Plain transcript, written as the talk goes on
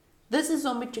This is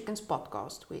Zombie Chicken's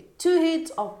podcast, where two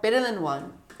heads are better than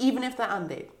one, even if they're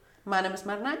undead. My name is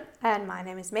Marna. And my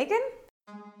name is Megan.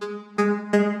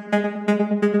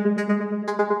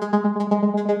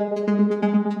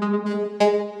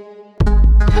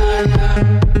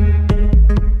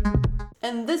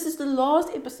 And this is the last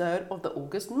episode of the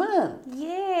August month.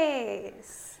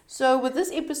 Yes. So with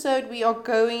this episode, we are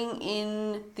going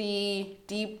in the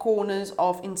deep corners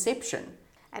of Inception.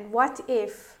 And what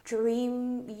if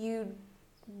you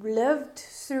lived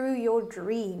through your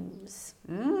dreams?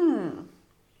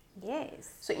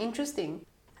 Yes. So interesting.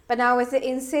 But now with the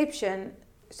Inception,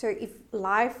 so if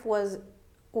life was,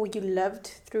 or you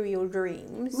lived through your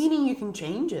dreams. Meaning you can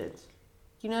change it.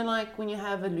 You know, like when you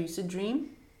have a lucid dream?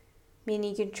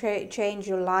 Meaning you can change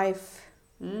your life.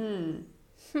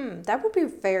 That would be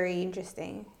very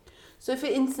interesting. So for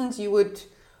instance, you would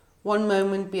one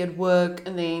moment be at work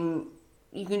and then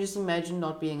you can just imagine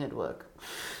not being at work.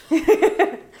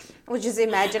 Or just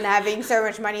imagine having so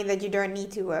much money that you don't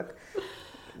need to work.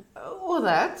 Or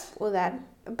that.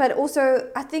 But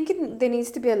also, I think there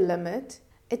needs to be a limit.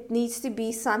 It needs to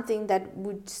be something that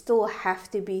would still have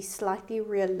to be slightly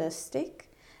realistic.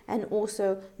 And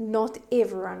also, not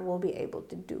everyone will be able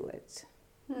to do it.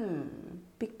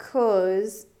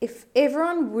 Because if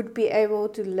everyone would be able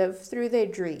to live through their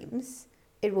dreams,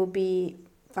 it will be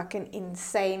fucking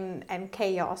insane and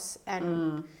chaos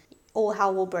and all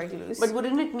hell will break loose. But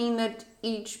wouldn't it mean that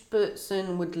each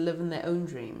person would live in their own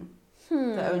dream?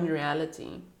 Their own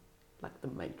reality? Like the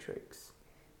Matrix.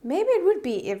 Maybe it would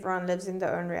be everyone lives in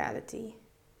their own reality.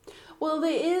 Well,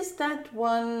 there is that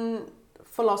one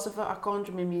philosopher, I can't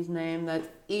remember his name, that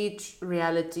each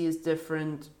reality is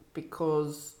different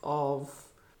because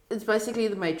of... It's basically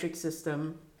the Matrix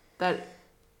system. That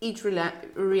each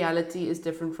reality is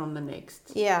different from the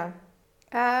next. Yeah.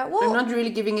 I'm not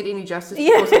really giving it any justice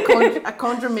because I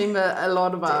can't remember a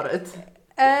lot about it.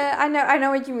 I know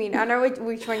what you mean. I know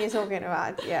which one you're talking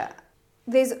about. Yeah.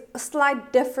 There's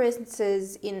slight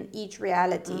differences in each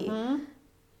reality.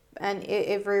 And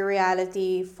every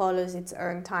reality follows its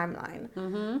own timeline.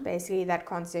 Basically that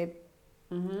concept.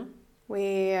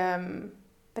 Where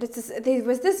but there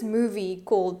was this movie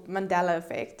called Mandela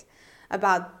Effect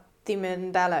about the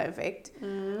Mandela Effect,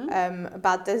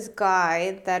 about this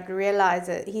guy that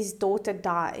realizes his daughter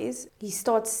dies. He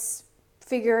starts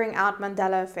figuring out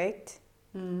Mandela Effect,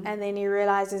 and then he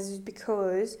realizes it's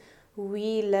because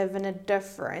we live in a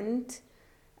different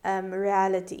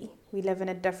reality. We live in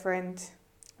a different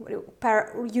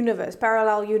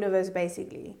parallel universe,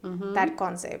 basically, that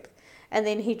concept. And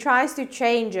then he tries to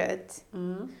change it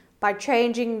by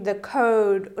changing the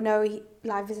code. No,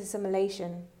 life is a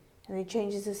simulation. And he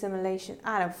changes the simulation.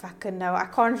 I don't fucking know. I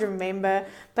can't remember.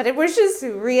 But it was just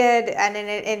weird. And then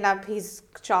it ended up his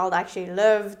child actually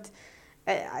lived.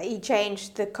 He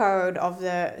changed the code of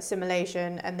the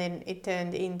simulation. And then it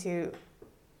turned into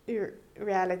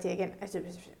reality again.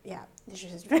 Yeah. It's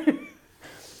just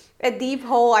a deep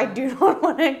hole I do not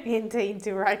want to enter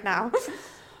into right now.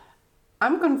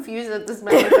 I'm confused at this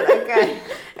moment, but okay.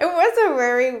 It was a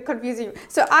very confusing...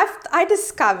 So I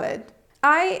discovered...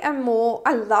 I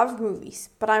love movies,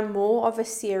 but I'm more of a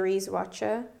series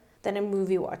watcher than a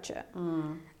movie watcher.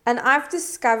 And I've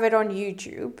discovered on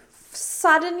YouTube,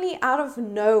 suddenly out of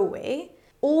nowhere,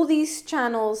 all these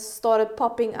channels started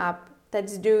popping up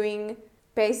that's doing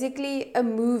basically a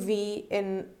movie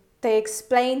they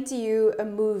explain to you a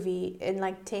movie in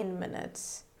like 10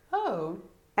 minutes. Oh.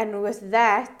 And with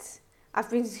that, I've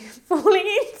been falling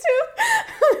into...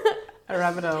 a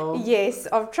rabbit hole. Yes,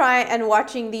 of trying and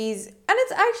watching these, and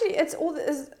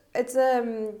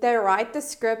they write the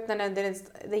script and then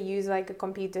they use like a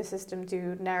computer system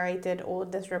to narrate it, or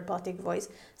this robotic voice.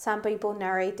 Some people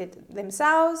narrate it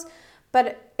themselves,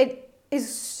 but it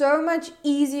is so much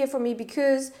easier for me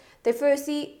because afterwards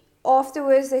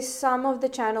some of the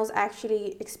channels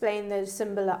actually explain the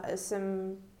symbols,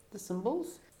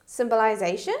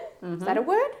 symbolization. Is that a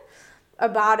word?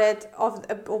 About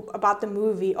the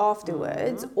movie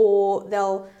afterwards, or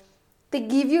they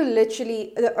give you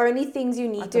literally the only things you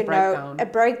need to know. A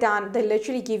breakdown. They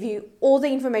literally give you all the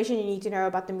information you need to know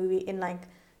about the movie in like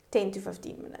 10 to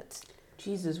 15 minutes.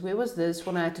 Jesus, where was this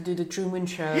when I had to do the Truman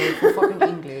Show for fucking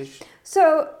English?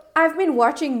 So I've been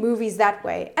watching movies that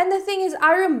way, and the thing is,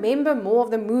 I remember more of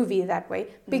the movie that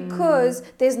way because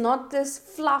there's not this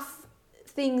fluff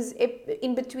things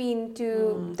in between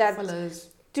fillers.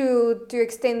 To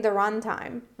extend the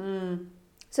runtime.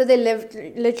 So they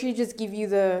literally just give you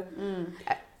the...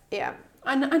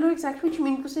 I know exactly what you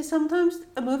mean, because there's sometimes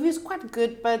a movie is quite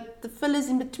good, but the fillers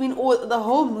in between, or the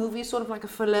whole movie is sort of like a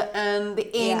filler, and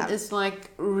the end is like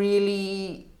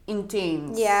really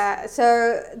intense. Yeah,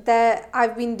 so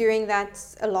I've been doing that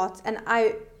a lot, and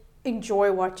I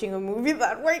enjoy watching a movie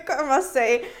that way, I must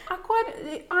say. I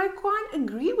quite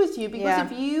agree with you, because Yeah.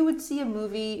 if you would see a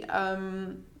movie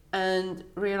and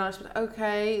realize,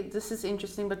 okay, this is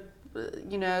interesting, but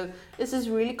this has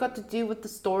really got to do with the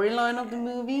storyline of the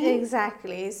movie.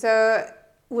 Exactly. So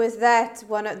with that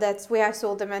that's where I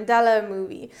saw the Mandela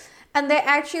movie, and they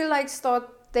actually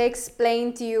they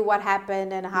explain to you what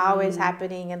happened and how it's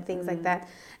happening and things like that,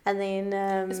 and then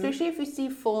Especially if you see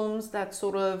films that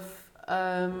sort of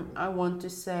I want to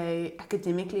say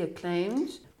academically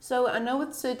acclaimed. So I know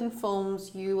with certain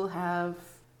films you will have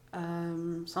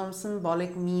some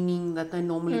symbolic meaning that they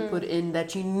normally put in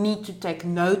that you need to take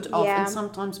note of and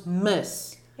sometimes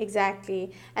miss.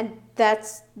 Exactly. And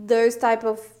that's those type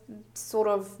of sort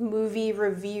of movie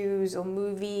reviews or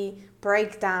movie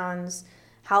breakdowns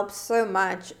helps so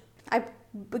much. I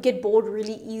get bored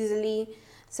really easily,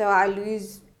 so I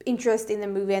lose interest in the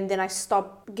movie and then I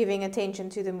stop giving attention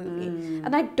to the movie.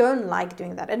 And I don't like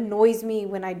doing that. It annoys me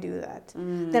when I do that.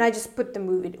 Then I just put the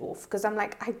movie off, because I'm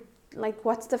like,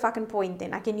 what's the fucking point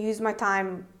then? I can use my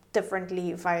time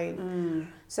differently if I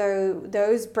so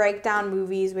those breakdown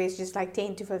movies where it's just like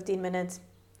 10 to 15 minutes,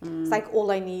 it's like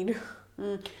all I need.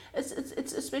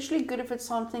 It's especially good if it's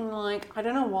something like, I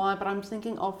don't know why, but I'm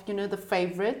thinking of The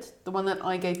Favorite, the one that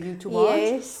I gave you to watch.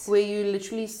 Yes. Where you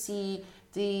literally see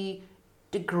the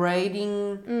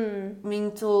degrading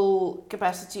mental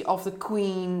capacity of the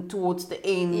queen towards the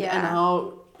end, and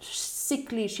how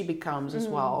sickly she becomes as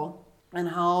well. And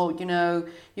how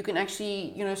you can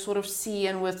actually sort of see,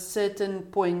 and with certain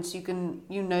points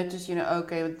you notice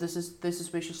okay, this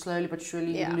is where she's slowly but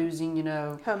surely losing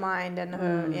her mind and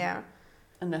her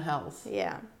and her health.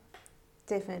 Yeah,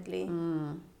 definitely.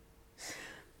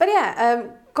 But yeah,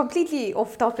 completely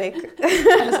off topic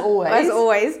as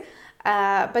always.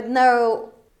 But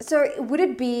no, so would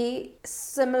it be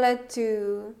similar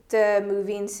to the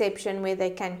movie Inception, where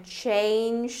they can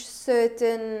change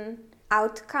certain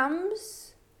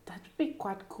outcomes? That would be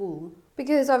quite cool.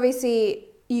 Because obviously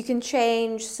you can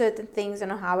change certain things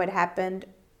and how it happened,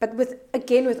 but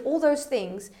with all those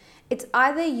things, it's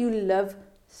either you live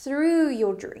through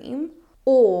your dream,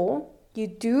 or you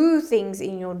do things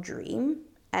in your dream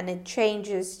and it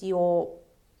changes your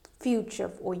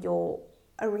future or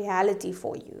a reality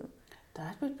for you.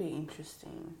 That would be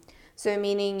interesting. So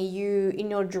meaning you, in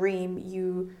your dream,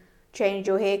 you change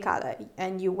your hair color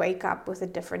and you wake up with a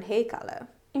different hair color.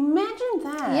 Imagine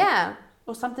that. Yeah.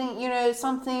 Or something,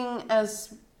 something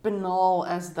as banal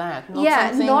as that.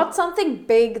 Not something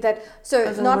big that, so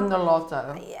as not win the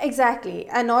lotto. Exactly.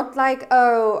 And not like,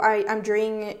 I'm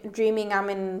dreaming I'm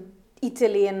in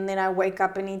Italy and then I wake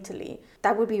up in Italy.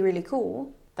 That would be really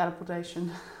cool.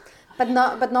 Teleportation. But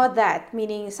not that,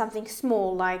 meaning something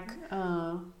small like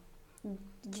you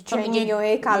changing your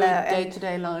hair color,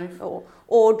 day-to-day life,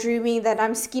 or dreaming that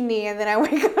I'm skinny and then I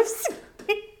wake up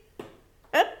skinny.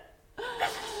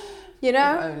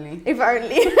 If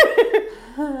only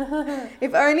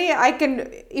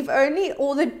if only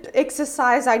all the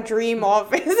exercise I dream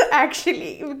of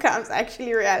becomes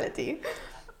reality.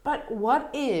 But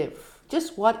what if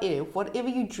whatever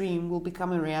you dream will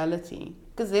become a reality?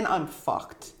 Because then I'm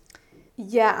fucked.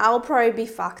 Yeah, I'll probably be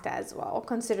fucked as well,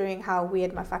 considering how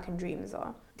weird my fucking dreams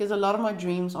are. Because a lot of my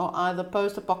dreams are either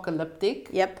post-apocalyptic.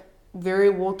 Yep. Very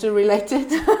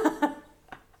water-related.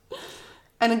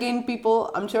 And again, people,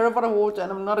 I'm terrified of water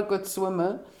and I'm not a good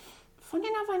swimmer. Funny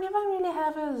enough, I never really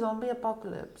have a zombie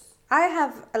apocalypse. I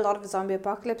have a lot of zombie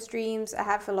apocalypse dreams. I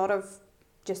have a lot of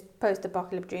just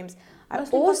post-apocalypse dreams.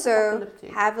 Mostly I also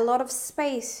have a lot of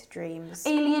space dreams.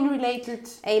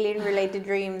 Alien-related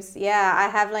dreams. Yeah, I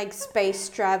have like space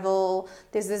travel.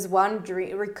 There's this one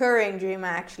recurring dream I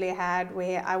actually had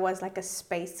where I was like a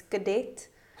space cadet.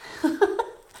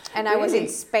 And I was in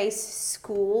space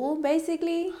school,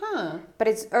 basically. Huh. But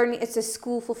it's a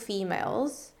school for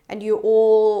females. And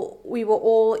we were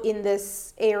all in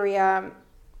this area,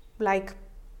 like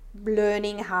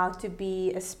learning how to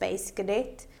be a space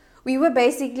cadet. We were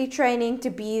basically training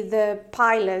to be the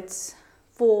pilots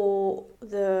for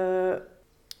the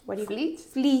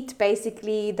fleet,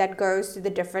 basically, that goes to the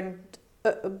different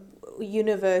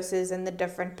universes and the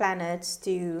different planets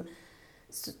to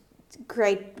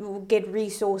get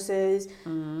resources,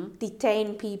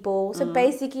 detain people. So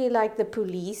basically, like the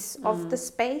police of the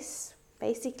space,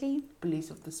 basically. Police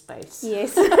of the space.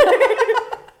 Yes.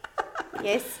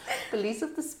 Yes. Police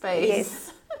of the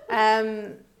space.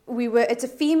 Yes. It's a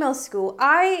female school.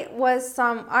 I was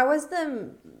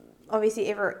obviously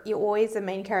you're always the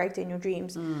main character in your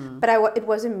dreams, but it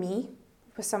wasn't me,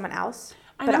 it was someone else.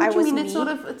 I but know I what you was mean. me.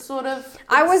 It's sort of.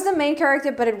 I was the main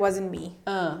character, but it wasn't me.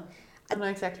 I know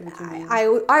exactly what you mean.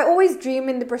 I always dream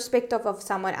in the perspective of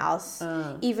someone else,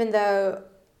 Uh. even though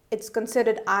it's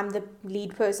considered I'm the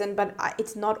lead person, but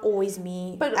it's not always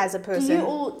me as a person.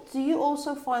 Do you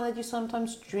also find that you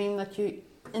sometimes dream that you're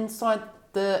inside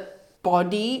the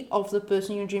body of the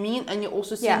person you're dreaming in, and you're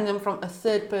also seeing them from a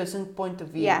third person point of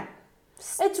view? Yeah.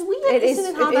 It's weird, isn't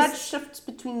it, how that shifts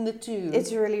between the two?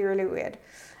 It's really, really weird.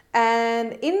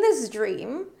 And in this dream,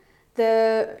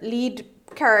 the lead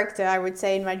character, I would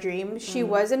say in my dream, she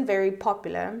wasn't very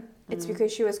popular. It's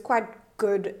because she was quite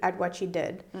good at what she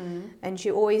did. And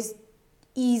she always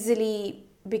easily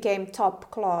became top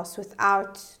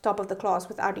of the class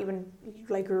without even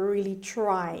like really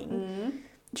trying.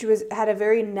 She had a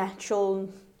very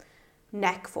natural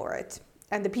knack for it.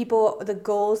 And the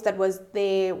girls that was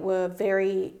there were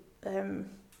very,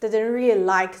 they didn't really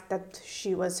like that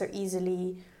she was so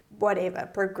easily,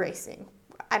 progressing.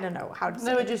 I don't know how to say it.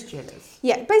 They were just jealous.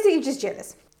 Yeah, basically just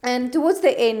jealous. And towards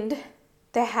the end,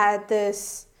 they had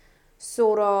this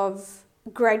sort of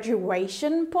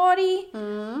graduation party.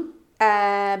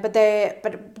 But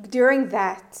during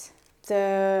that,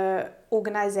 the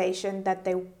organization that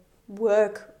they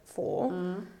work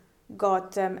for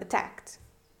got attacked.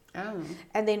 Oh.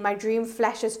 And then my dream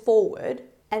flashes forward,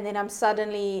 and then I'm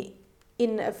suddenly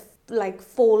in a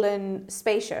fallen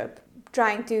spaceship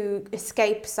trying to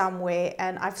escape somewhere,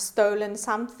 and I've stolen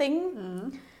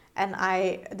something. And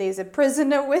there's a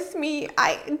prisoner with me.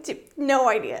 No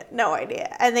idea.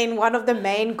 And then one of the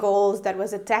main girls that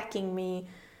was attacking me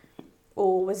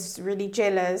or was really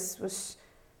jealous was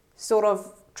sort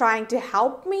of trying to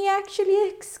help me actually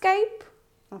escape.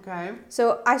 Okay.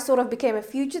 So I sort of became a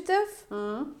fugitive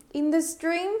in this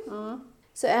dream.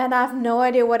 So, and I have no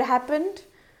idea what happened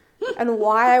and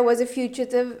why I was a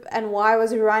fugitive and why I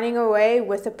was running away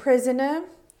with a prisoner.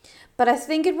 But I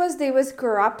think there was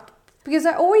corrupt, because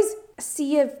I always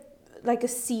see a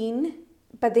scene,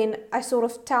 but then I sort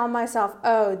of tell myself,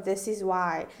 oh, this is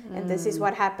why and this is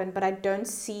what happened. But I don't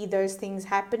see those things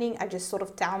happening. I just sort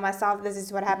of tell myself this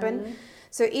is what happened.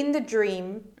 So in the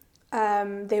dream,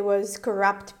 there was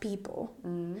corrupt people,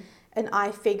 and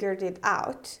I figured it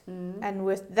out. And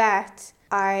with that,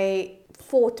 I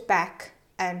fought back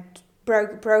and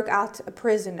broke out a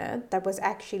prisoner that was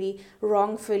actually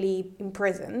wrongfully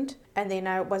imprisoned. And then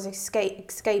I was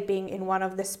escaping in one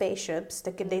of the spaceships,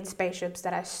 the cadet spaceships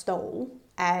that I stole.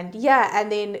 And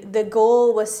then the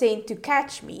girl was sent to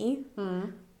catch me,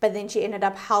 but then she ended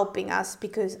up helping us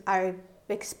because I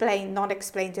not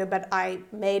explained to her, but I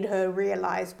made her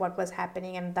realize what was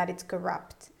happening and that it's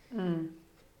corrupt.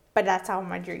 But that's how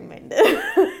my dream ended.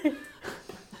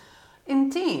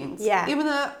 Intense. Yeah. Even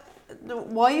though,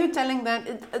 while you're telling that,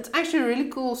 it's actually a really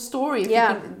cool story. If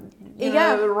you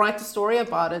can, write a story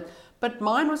about it. But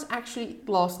mine was actually,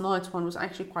 last night's one was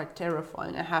actually quite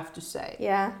terrifying, I have to say.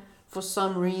 Yeah. For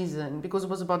some reason, because it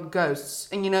was about ghosts.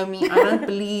 And you know me, I don't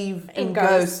believe in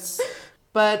ghosts.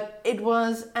 But it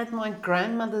was at my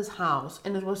grandmother's house,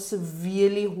 and it was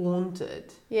severely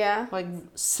haunted. Yeah. Like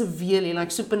severely,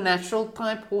 like supernatural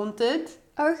type haunted.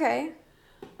 Okay.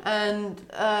 And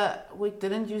we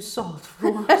didn't use salt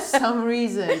for some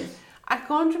reason. I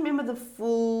can't remember the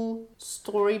full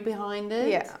story behind it.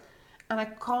 Yeah. And I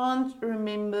can't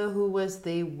remember who was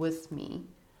there with me.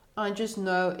 I just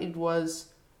know it was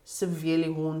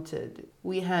severely haunted.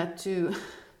 We had to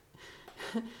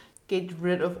get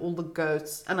rid of all the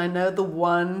ghosts. And I know the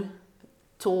one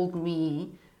told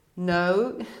me,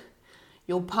 no,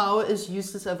 your power is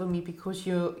useless over me because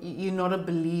you're not a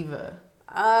believer.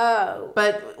 Oh.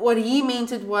 But what he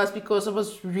meant it was because I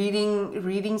was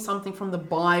reading something from the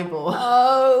Bible.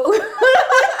 Oh.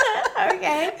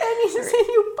 Okay. And he said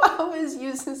your power is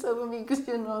useless over me because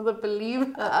you're not a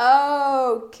believer.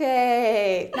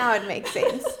 Okay. Now it makes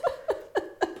sense.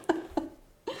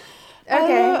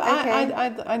 Okay.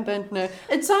 I don't know.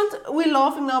 It sounds, we're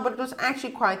laughing now, but it was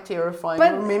actually quite terrifying,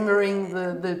 remembering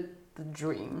the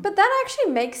dream. But that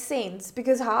actually makes sense,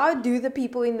 because how do the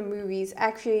people in the movies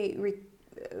actually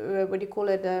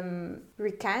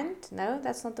recant? No,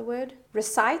 that's not the word.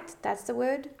 Recite, that's the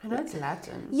word. I know it's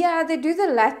Latin. Yeah, they do the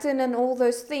Latin and all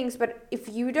those things, but if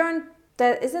you don't,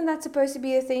 isn't that supposed to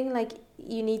be a thing? Like,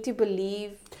 you need to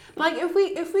believe. Like,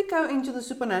 if we go into the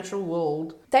supernatural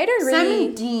world, they don't really. Sam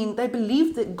and Dean, they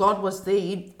believed that God was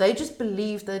there. They just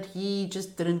believed that he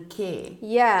just didn't care.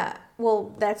 Yeah,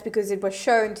 well, that's because it was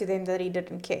shown to them that he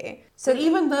didn't care. So but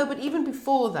even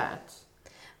before that.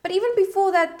 But even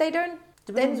before that, they don't.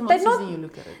 Depends on what season you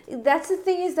look at it. That's the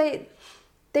thing, is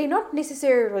they're not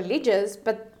necessarily religious,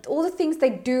 but all the things they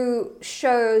do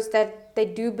shows that that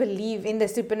they do believe in the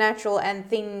supernatural and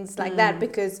things like that,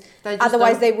 because They just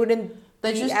otherwise don't- they wouldn't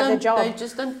They be just at the don't. job. They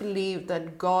just don't believe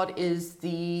that God is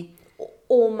the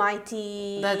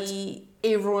Almighty. that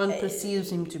everyone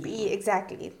perceives him to be. Yeah,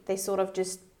 exactly. They sort of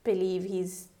just believe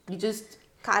he's You just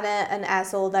kind of an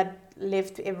asshole that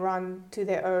left everyone to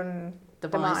their own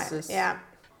devices. demise. Yeah.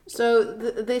 So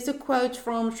there's a quote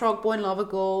from Shark Boy and Lava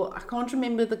Girl. I can't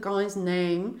remember the guy's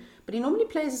name, but he normally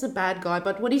plays as a bad guy.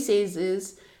 But what he says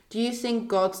is, "Do you think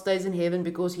God stays in heaven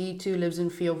because he too lives in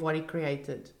fear of what he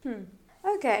created?"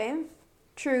 Okay.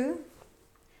 True.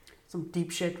 Some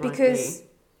deep shit right Because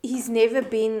he's never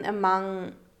been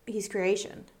among his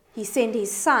creation. He sent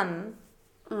his son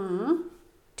there.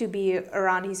 to be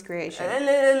around his creation.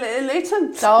 Let's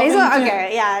not delve Let's into, not-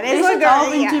 okay, yeah, let's let's not not go-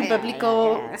 delve yeah, into yeah,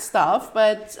 biblical yeah. stuff,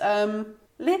 but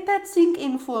let that sink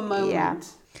in for a moment.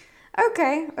 Yeah.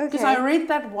 Okay. Because I read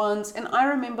that once, and I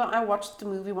remember I watched the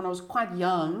movie when I was quite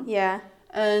young, Yeah.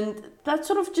 and that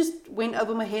sort of just went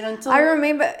over my head until I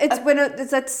remember it's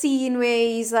that scene where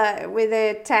he's where they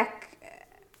attack.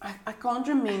 I can't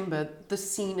remember the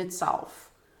scene itself.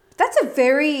 That's a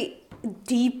very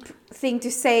deep thing to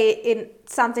say in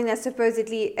something that's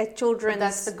supposedly a But children's.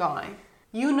 that's the guy.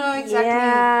 You know exactly.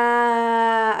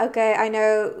 Yeah. Okay, I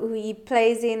know who he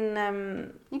plays in.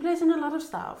 He plays in a lot of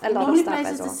stuff. A He lot of normally stuff plays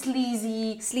as as the well.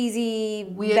 sleazy, Sleazy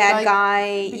weird bad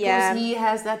guy. because Yeah. he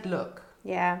has that look.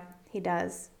 Yeah, he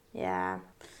does. Yeah.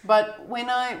 But when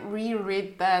I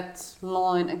reread that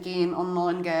line again on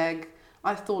 9gag,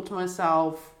 I thought to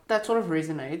myself, that sort of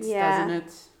resonates, Yeah. doesn't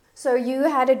it? So you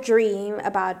had a dream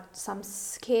about some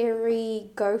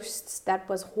scary ghosts that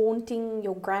was haunting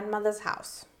your grandmother's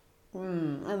house.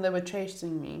 And they were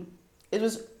chasing me. It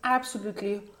was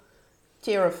absolutely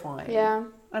terrifying. Yeah.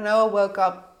 I know I woke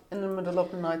up in the middle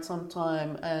of the night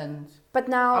sometime and But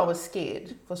now I was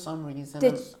scared for some reason.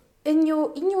 Did in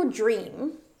your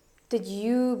dream, did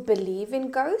you believe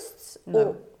in ghosts? No.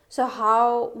 Or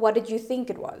so what did you think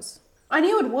it was? I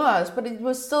knew it was, but it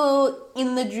was still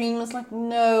in the dream. It's like,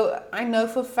 no, I know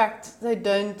for a fact they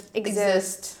don't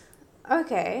exist.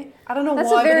 Okay. I don't know That's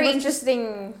why. a very but it was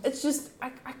interesting it's just,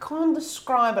 I can't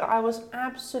describe it. I was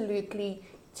absolutely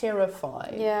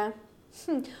terrified. yeah.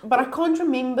 But I can't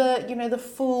remember, the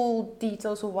full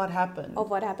details of what happened. Of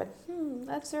what happened.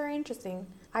 That's very interesting.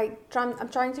 I'm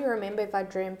trying to remember if I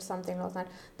dreamt something last night.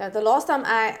 No, the last time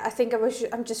I think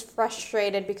I'm just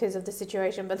frustrated because of the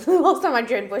situation, but the last time I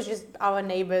dreamt was just our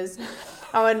neighbors,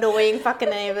 our annoying fucking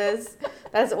neighbors.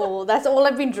 That's all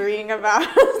I've been dreaming about.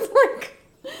 Like,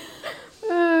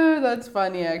 Oh, that's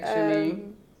funny, actually.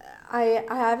 I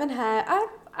haven't had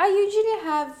I usually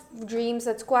have dreams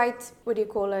that's quite, what do you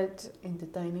call it?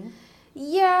 Entertaining.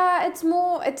 Yeah, it's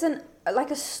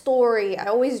like a story. I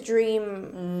always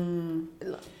dream.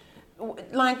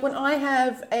 Like when I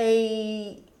have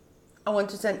an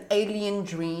alien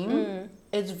dream,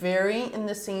 it's very in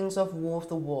the sense of War of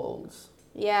the Worlds.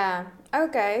 Yeah.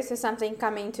 Okay. So something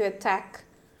coming to attack.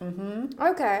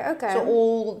 Okay. So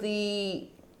all the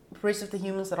rest of the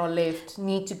humans that are left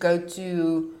need to go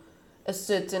to a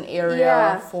certain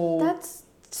area for That's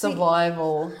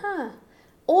survival.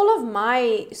 all of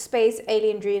my space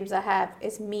alien dreams I have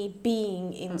is me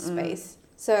being in space.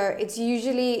 So it's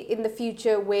usually in the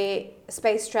future where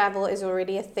space travel is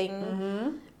already a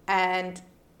thing, and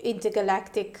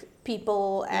intergalactic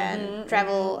people and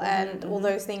travel and all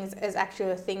those things is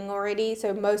actually a thing already.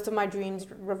 So most of my dreams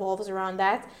revolves around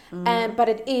that, but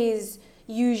it is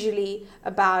usually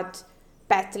about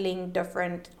battling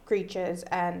different creatures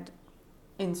and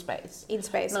In space. in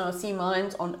space. No, see,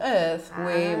 mine's on Earth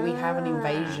where we have an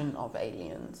invasion of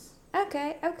aliens.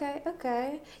 Okay.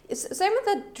 It's same with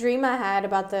the dream I had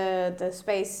about the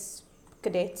space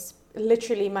cadets.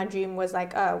 Literally, my dream was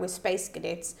like, we're space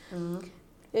cadets.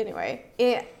 Anyway,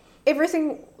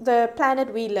 everything, the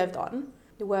planet we lived on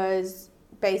was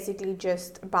basically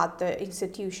just about the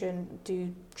institution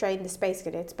to train the space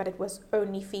cadets, but it was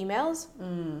only females.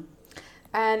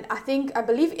 And I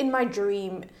believe in my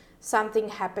dream, something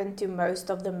happened to most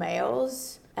of the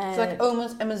males. And It's like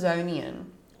almost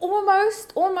Amazonian.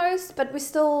 Almost, but we're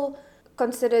still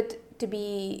considered to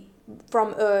be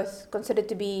from Earth, considered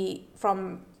to be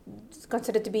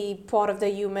part of the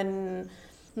human,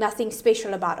 nothing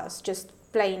special about us, just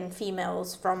plain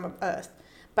females from Earth.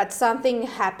 But something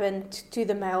happened to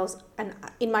the males, and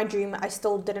in my dream, I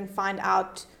still didn't find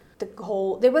out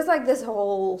there was like this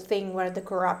whole thing where the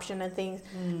corruption and things,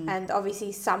 and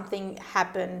obviously something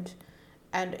happened,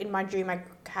 and in my dream, I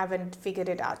haven't figured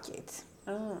it out yet.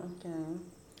 Oh, okay.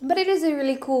 But it is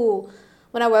really cool.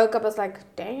 When I woke up, I was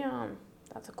like, damn,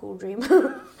 that's a cool dream.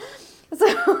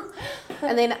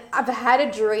 And then I've had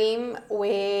a dream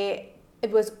where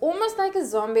it was almost like a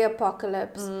zombie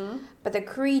apocalypse, but the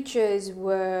creatures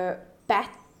were bat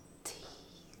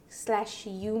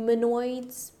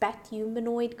humanoid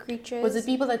creatures. Was it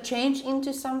people that changed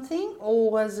into something,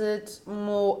 or was it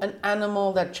more an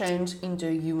animal that changed into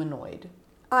a humanoid?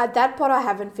 That part I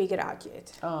haven't figured out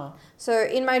yet. Oh. So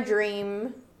in my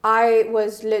dream, I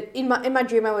was in my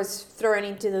dream I was thrown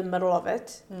into the middle of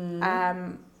it.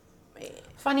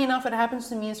 Funny enough, it happens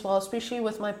to me as well, especially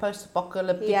with my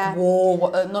post-apocalyptic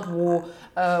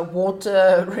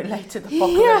water-related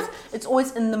apocalypse. Yeah. It's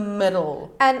always in the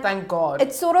middle, and thank God.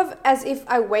 It's sort of as if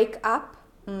I wake up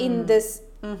in this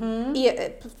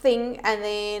thing, and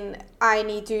then I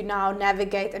need to now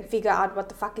navigate and figure out what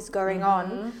the fuck is going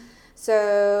on.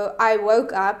 So I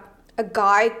woke up, a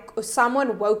guy or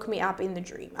someone woke me up in the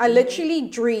dream. I literally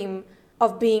dream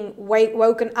of being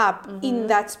woken up in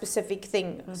that specific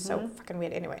thing. So fucking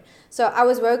weird anyway. So I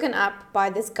was woken up by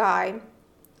this guy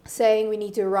saying we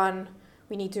need to run.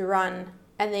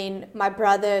 And then my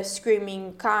brother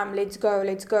screaming, come, let's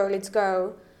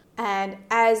go. And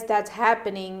as that's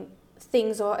happening,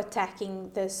 things are attacking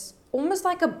this, almost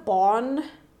like a barn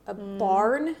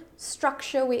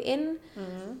structure we're in.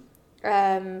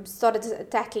 Started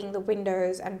attacking the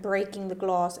windows and breaking the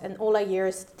glass, and all I hear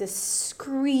is this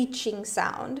screeching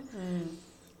sound.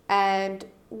 And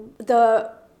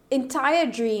the entire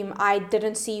dream I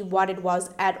didn't see what it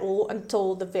was at all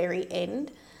until the very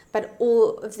end, but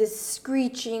all of this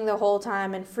screeching the whole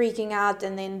time and freaking out,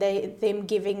 and then them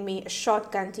giving me a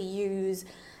shotgun to use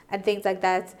and things like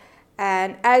that.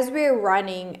 And as we're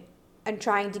running and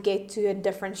trying to get to a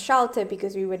different shelter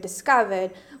because we were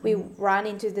discovered, we ran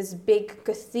into this big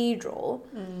cathedral,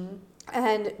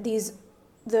 and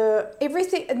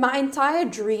my entire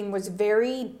dream was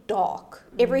very dark.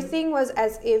 Everything was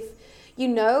as if,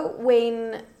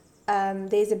 when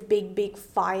there's a big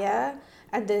fire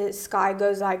and the sky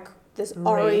goes like this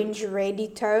orange reddy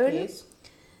tone. Yes.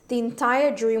 The entire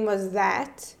dream was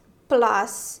that,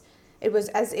 plus it was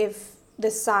as if the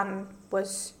sun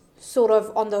was sort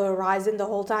of on the horizon the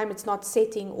whole time. It's not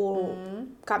setting or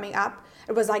coming up.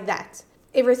 It was like that.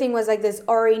 Everything was like this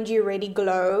orangey reddy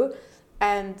glow,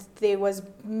 and there was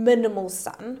minimal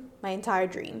sun my entire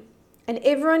dream. And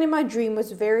everyone in my dream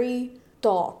was very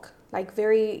dark,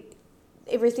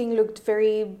 everyththing looked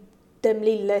very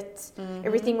dimly lit.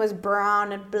 Everything was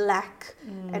brown and black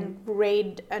and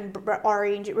red and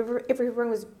orange.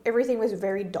 Everything was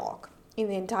very dark in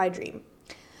the entire dream.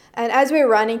 And as we're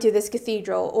running to this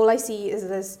cathedral, all I see is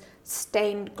this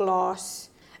stained glass,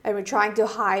 and we're trying to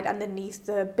hide underneath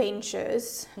the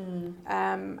benches.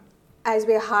 As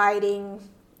we're hiding,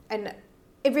 and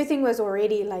everything was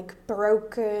already like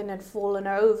broken and fallen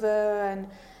over. And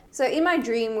so in my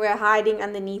dream, we're hiding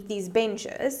underneath these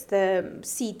benches, the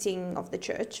seating of the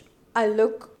church. I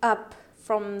look up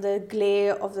from the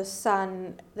glare of the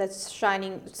sun that's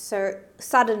shining. So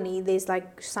suddenly there's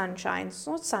like sunshine. It's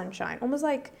not sunshine, almost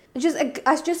like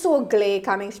I just saw a glare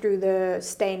coming through the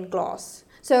stained glass.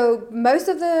 So most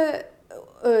of the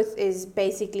earth is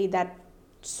basically that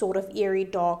sort of eerie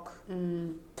dark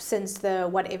since the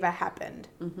whatever happened.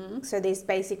 So there's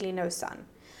basically no sun.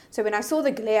 So when I saw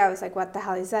the glare, I was like, what the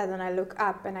hell is that? And I look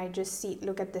up and I just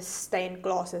look at the stained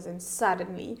glasses, and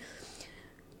suddenly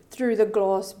through the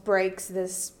glass breaks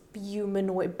this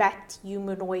bat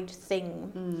humanoid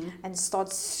thing and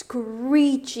starts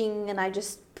screeching, and I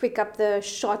just pick up the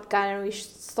shotgun and we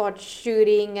start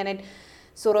shooting, and it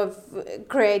sort of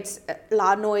creates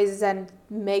loud noises and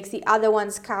makes the other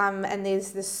ones come, and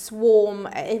there's this swarm.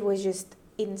 It was just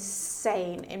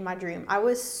insane in my dream. I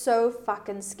was so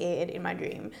fucking scared in my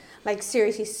dream, like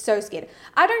seriously so scared.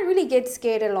 I don't really get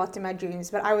scared a lot in my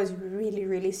dreams, but I was really,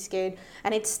 really scared,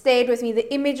 and it stayed with me.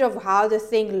 The image of how the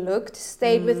thing looked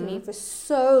stayed with me for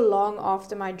so long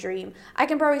after my dream. I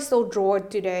can probably still draw it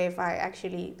today if I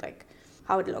actually like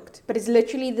how it looked, but it's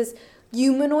literally this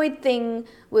humanoid thing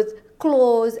with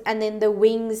claws, and then the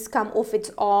wings come off its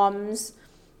arms.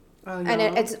 And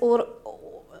it's all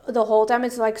the whole time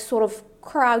it's like sort of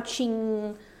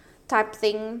crouching type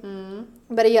thing.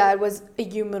 But yeah, it was a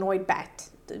humanoid bat.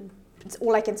 It's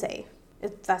all I can say.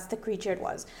 That's the creature it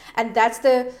was. And that's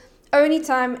the only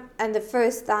time and the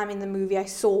first time in the movie I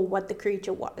saw what the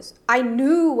creature was. I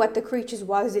knew what the creature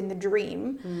was in the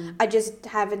dream. I just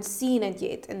haven't seen it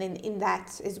yet. And then in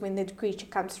that is when the creature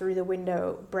comes through the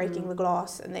window, breaking the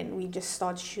glass, and then we just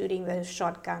start shooting the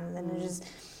shotgun, and then it's just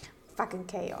fucking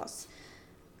chaos.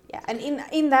 Yeah, and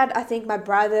in that, I think my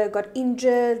brother got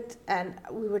injured, and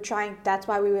we were trying. That's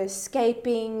why we were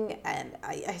escaping, and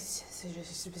it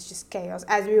was just chaos.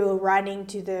 As we were running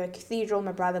to the cathedral,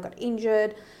 my brother got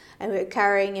injured, and we were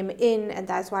carrying him in, and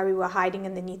that's why we were hiding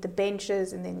underneath the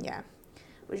benches, and then it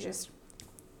was just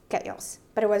chaos.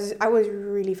 But I was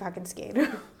really fucking scared.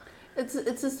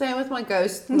 It's the same with my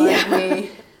ghost nightmare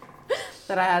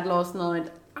that I had last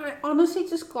night. I honestly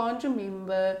just can't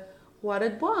remember what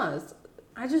it was.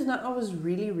 I just know I was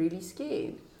really, really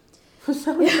scared. For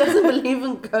someone who doesn't believe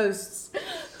in ghosts.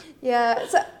 Yeah,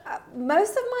 so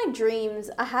most of my dreams,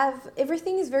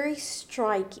 everything is very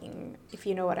striking, if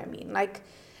you know what I mean. Like,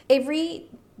 every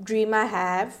dream I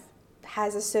have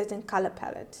has a certain color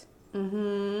palette.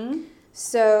 Mm-hmm.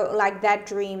 So, like that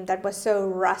dream that was so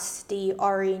rusty,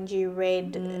 orangey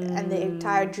red, and the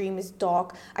entire dream is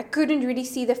dark. I couldn't really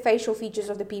see the facial features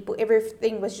of the people.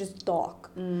 Everything was just dark.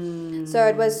 So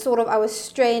it was sort of, I was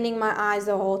straining my eyes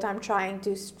the whole time trying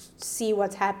to see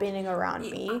what's happening around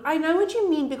me. I know what you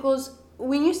mean, because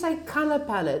when you say color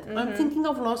palette, I'm thinking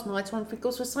of last night's one,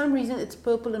 because for some reason it's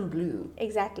purple and blue.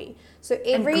 Exactly. So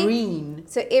and green.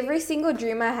 So every single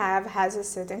dream I have has a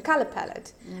certain color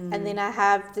palette. And then I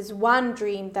have this one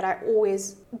dream that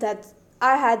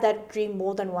I had that dream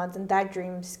more than once, and that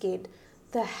dream scared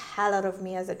the hell out of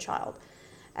me as a child.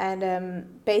 And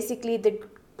basically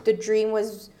the dream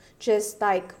was just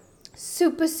like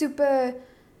super, super,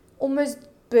 almost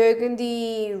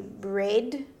burgundy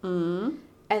red.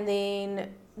 And then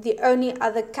the only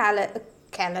other color,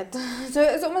 so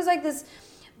it's almost like this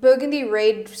burgundy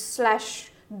red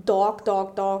 /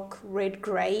 dark red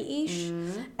grayish,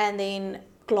 and then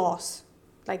glass,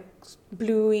 like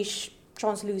bluish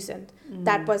translucent.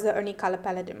 That was the only color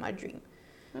palette in my dream.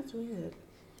 That's weird.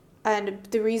 And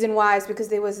the reason why is because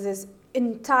there was this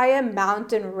entire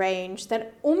mountain range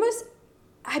that almost,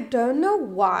 I don't know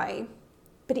why,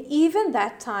 but even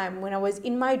that time when I was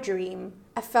in my dream,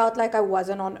 I felt like I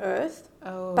wasn't on Earth,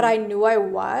 but I knew I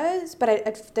was, but I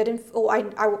didn't,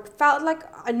 I felt like,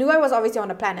 I knew I was obviously on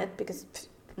a planet, because it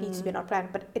needs to be on a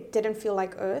planet, but it didn't feel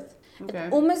like Earth. Okay.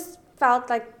 It almost felt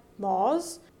like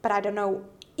Mars, but I don't know,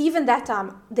 even that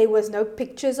time, there was no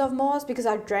pictures of Mars, because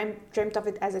I dreamt of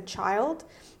it as a child.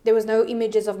 There was no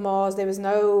images of Mars, it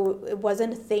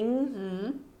wasn't a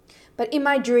thing. But in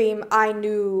my dream, I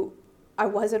knew I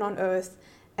wasn't on Earth,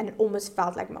 and it almost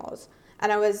felt like Mars.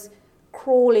 And I was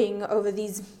crawling over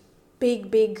these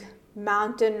big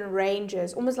mountain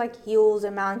ranges, almost like hills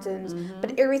and mountains,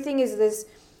 but everything is this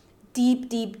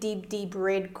deep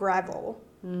red gravel.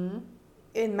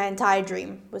 In my entire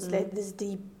dream was like this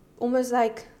deep, almost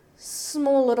like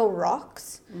small little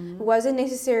rocks. It wasn't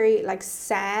necessarily like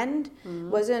sand,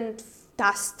 wasn't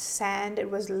dust sand,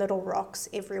 it was little rocks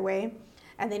everywhere.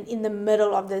 And then in the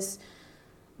middle of this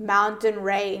mountain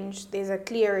range, there's a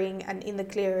clearing, and in the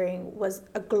clearing was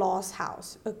a glass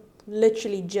house,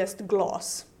 literally just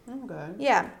glass. Okay.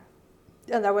 Yeah,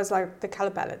 and that was like the color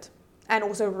palette, and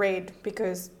also red,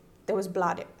 because there was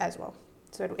blood as well.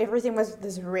 So everything was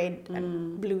this red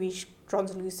and bluish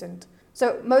translucent.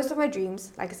 So most of my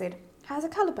dreams, like I said, has a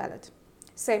color palette.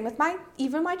 Same with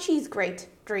even my cheese grate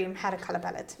dream had a color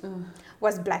palette.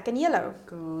 Was black and yellow.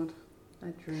 God,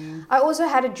 that dream. I also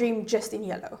had a dream just in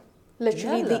yellow.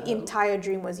 Literally, Yellow? the entire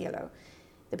dream was yellow.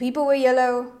 The people were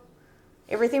yellow.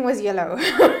 Everything was yellow.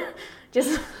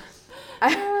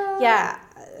 Yeah.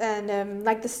 And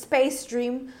like the space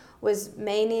dream was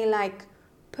mainly like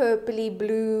purpley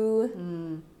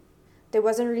blue. There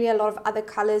wasn't really a lot of other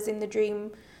colors in the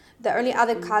dream. The only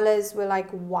other colors were like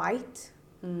white.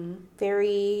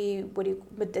 Very,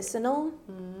 medicinal.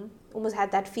 Almost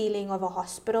had that feeling of a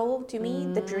hospital to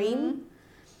me, the dream.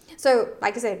 So,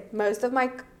 like I said, most of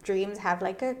my dreams have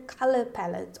like a color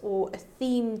palette or a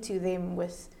theme to them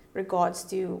with regards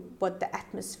to what the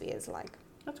atmosphere is like.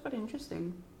 That's quite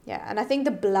interesting. Yeah, and I think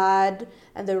the blood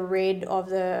and the red of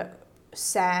the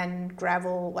sand,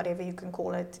 gravel, whatever you can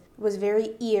call it, was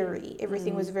very eerie.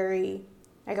 Everything was very,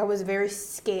 like I was very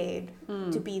scared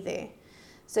to be there.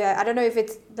 So I don't know if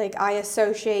it's like I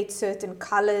associate certain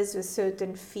colors with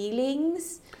certain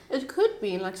feelings. It could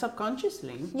be, like,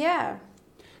 subconsciously. Yeah.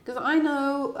 Because I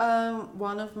know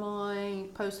one of my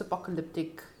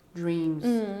post-apocalyptic dreams,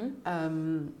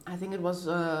 I think it was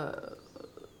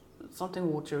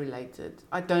something water related.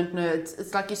 I don't know.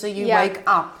 It's like you say, you wake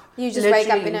up. You just wake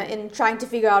up in trying to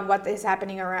figure out what is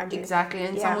happening around you. Exactly.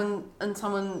 And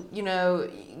someone,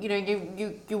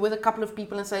 you're with a couple of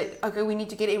people and say, okay, we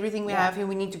need to get everything we have here,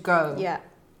 we need to go. Yeah.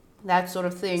 That sort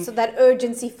of thing. So that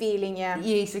urgency feeling, yeah.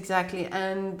 Yes, exactly.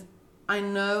 And I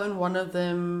know in one of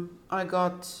them I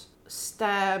got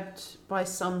stabbed by a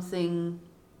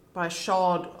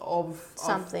shard of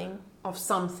something. Of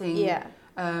something. Yeah.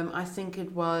 I think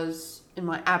it was in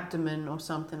my abdomen or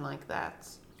something like that.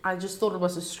 I just thought it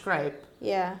was a scrape.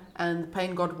 Yeah. And the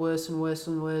pain got worse and worse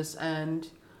and worse. And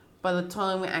by the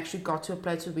time we actually got to a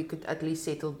place where we could at least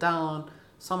settle down,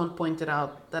 someone pointed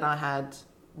out that I had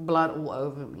blood all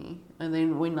over me. And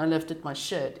then when I lifted my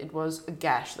shirt, it was a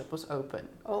gash that was open.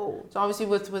 Oh. So obviously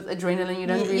with adrenaline, you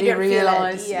don't You really don't feel it,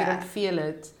 realize, yeah. you don't feel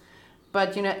it.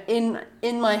 But, you know,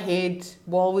 in my head,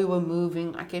 while we were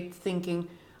moving, I kept thinking,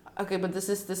 okay, but this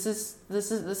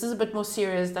is a bit more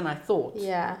serious than I thought.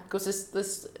 Yeah. Because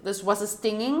this was a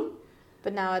stinging.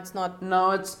 But now it's not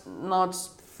No, it's not.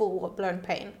 full blown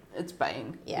pain. It's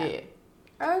pain. Yeah. Yeah.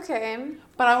 Okay.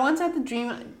 But I once had the dream.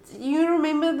 You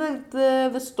remember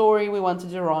the story we wanted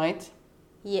to write?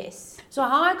 Yes. So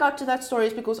how I got to that story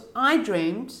is because I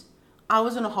dreamed I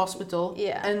was in a hospital.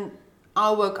 Yeah. And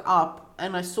I woke up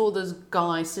and I saw this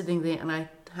guy sitting there, and I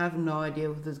have no idea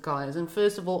who this guy is. And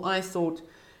first of all, I thought,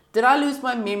 did I lose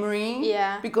my memory?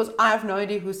 Yeah. Because I have no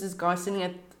idea who's this guy sitting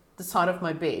at the side of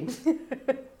my bed.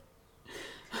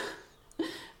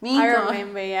 I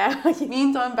remember, yeah.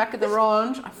 Meantime, back at the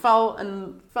ranch, I fell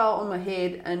on my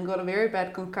head and got a very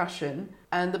bad concussion.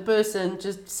 And the person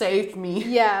just saved me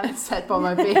Yeah. and sat by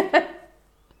my bed.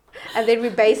 And then we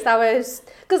based ours,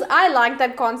 because I like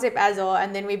that concept as well,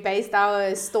 and then we based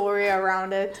our story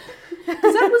around it.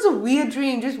 Because that was a weird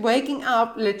dream, just waking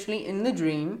up literally in the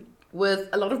dream with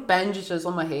a lot of bandages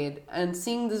on my head and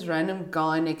seeing this random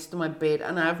guy next to my bed,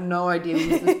 and I have no idea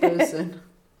who's this person.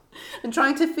 And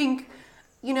trying to think,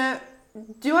 you know,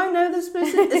 do I know this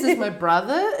person? Is this my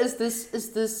brother? Is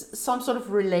this some sort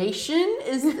of relation?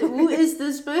 Who is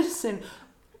this person?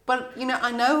 But, you know,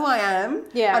 I know who I am.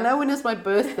 Yeah. I know when it's my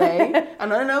birthday.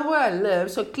 And I know where I live.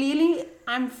 So clearly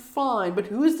I'm fine. But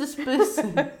who is this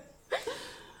person?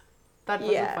 That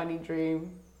was Yeah. a funny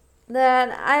dream.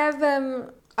 Then I have,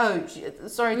 Oh,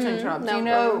 sorry to interrupt. no Do you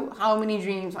know problem. how many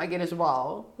dreams I get as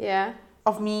well? yeah.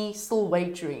 Of me still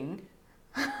waiting.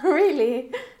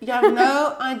 Really? You have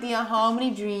no idea how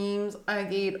many dreams I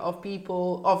get of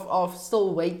people of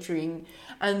still waiting,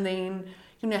 and then,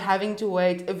 you know, having to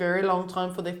wait a very long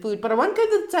time for their food. But I won't go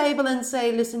to the table and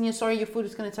say, listen, you're sorry, your food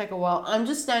is going to take a while. I'm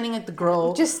just standing at the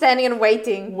grill Just standing and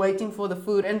waiting. waiting for the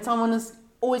food, and someone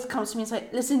always comes to me and say,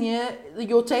 listen, yeah,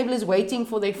 your table is waiting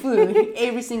for their food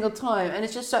every single time, and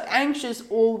it's just so anxious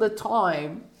all the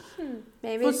time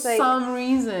Maybe for it's like, some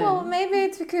reason. well, maybe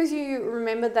it's because you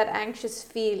remember that anxious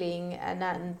feeling, and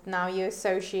then now you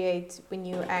associate, when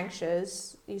you're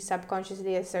anxious, you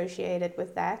subconsciously associate it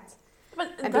with that.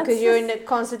 But And that's because you're the-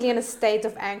 constantly in a state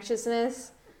of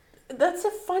anxiousness. That's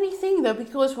a funny thing though,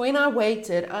 because when I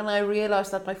waited and I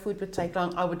realized that my food would take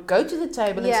long, I would go to the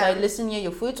table Yeah. and say, listen, yeah,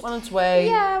 your food's on its way.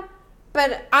 Yeah,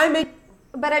 but I made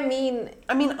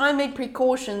I mean,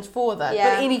 precautions for that. Yeah.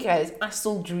 But in any case, I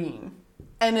still dream.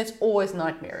 And it's always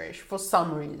nightmarish for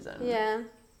some reason. yeah.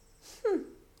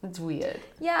 It's weird.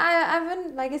 Yeah, I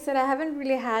haven't, like I said, I haven't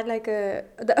really had like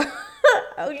the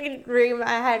only dream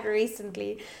I had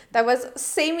recently that was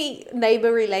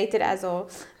semi-neighbor related as well.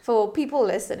 For people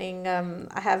listening,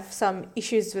 I have some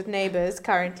issues with neighbors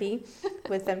currently,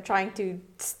 with them trying to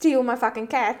steal my fucking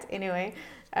cat anyway.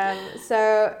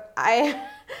 So I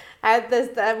had this,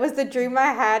 that was the dream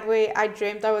I had, where I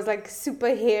dreamt I was like super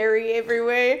hairy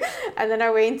everywhere, and then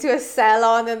I went to a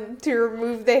salon and to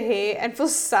remove the hair, and for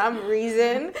some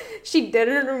reason she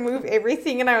didn't remove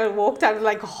everything, and I walked out with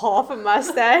like half a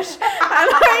mustache. And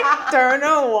I don't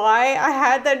know why I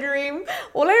had that dream.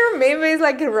 All I remember is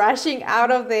like rushing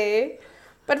out of there.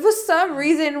 But for some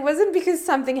reason, it wasn't because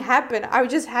something happened. I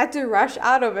just had to rush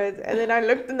out of it. And then I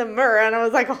looked in the mirror and I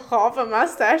was like half a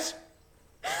mustache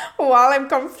while I'm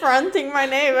confronting my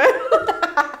neighbor.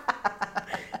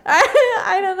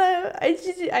 I don't know.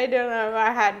 I don't know.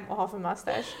 I had half a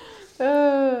mustache.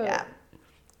 Yeah.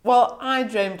 Well, I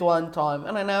dreamed one time,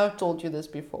 and I know I've told you this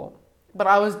before, but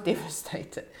I was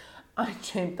devastated. I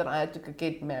dreamed that I had to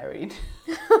get married.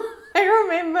 I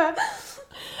remember.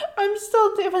 I'm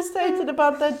still devastated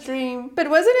about that dream. But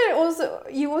wasn't it also,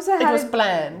 you also had It was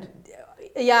planned.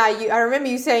 Yeah, I remember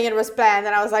you saying it was planned,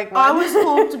 and I was like, what? I was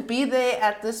told to be there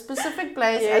at this specific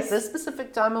place Yes. at this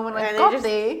specific time, and when I And got they just-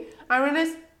 there, I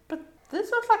realized, but this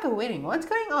looks like a wedding. What's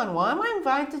going on? Why am I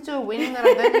invited to a wedding that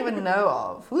I don't even know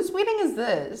of? Whose wedding is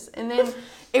this? And then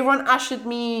everyone ushered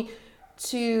me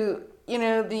to, you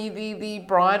know, the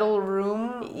bridal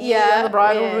room. Yeah, the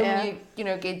bridal yeah, room. yeah. You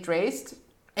know, get dressed,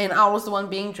 and I was the one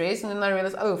being dressed, and then I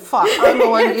realized, oh fuck, I'm the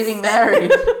one getting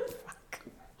married.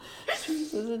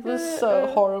 Jesus, it was so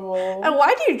horrible. And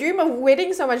why do you dream of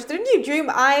wedding so much? Didn't you dream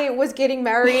I was getting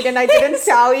married and I didn't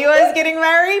tell you I was getting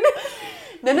married?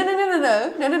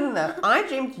 No. I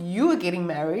dreamed you were getting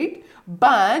married,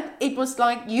 but it was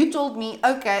like you told me,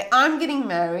 okay, I'm getting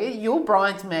married, your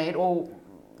bridesmaid, or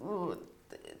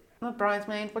not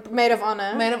bridesmaid, but Maid of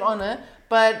honor. maid of honor.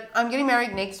 But I'm getting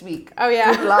married next week. Oh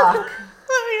yeah. Good luck.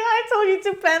 I told you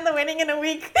to plan the wedding in a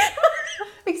week.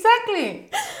 Exactly.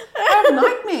 I have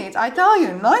nightmares. I tell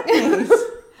you, nightmares.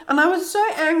 And I was so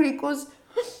angry because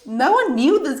no one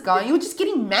knew this guy. You were just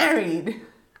getting married.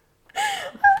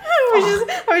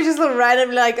 I was just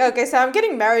randomly like, okay, so I'm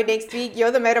getting married next week.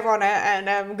 You're the maid of honor,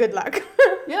 and good luck.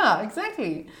 Yeah,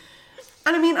 exactly.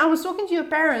 And I mean, I was talking to your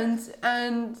parents,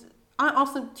 and I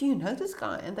asked them, "Do you know this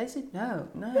guy?" And they said, "No."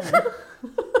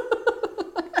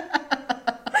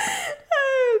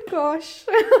 Oh gosh.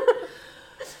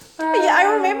 Yeah,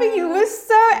 I remember you were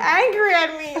so angry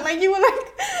at me. Like you were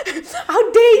like,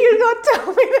 "How dare you not tell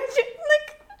me that you like?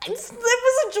 It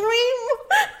was a dream.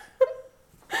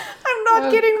 I'm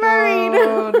not getting married."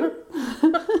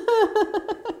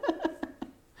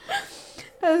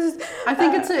 I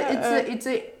think it's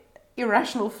a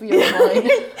irrational fear of mine.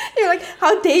 You're like,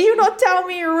 "How dare you not tell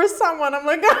me you're with someone?" I'm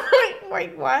like,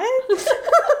 wait, what?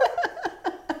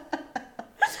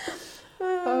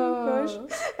 Oh gosh.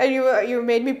 And you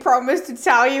made me promise to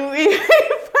tell you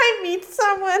if I meet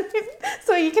someone,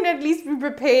 so you can at least be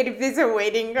prepared if there's a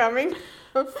wedding coming.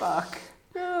 Fuck.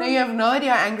 Now you have no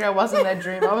idea how angry I was in that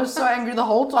dream. I was so angry the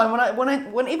whole time.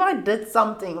 Whenever I did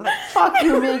something, I'm like, fuck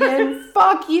you, Megan.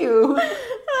 Fuck you.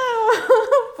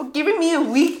 For giving me a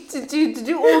week to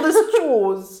do all this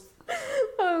chores.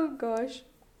 Oh gosh.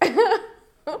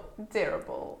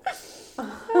 Terrible.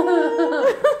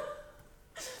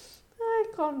 I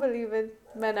can't believe it.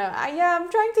 But no, I'm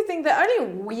trying to think. The only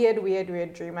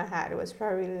weird dream I had was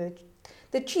probably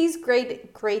the cheese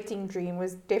grating dream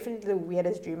was definitely the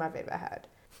weirdest dream I've ever had.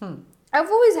 I've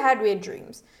always had weird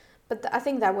dreams, but I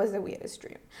think that was the weirdest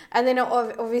dream. And then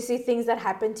obviously things that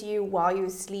happen to you while you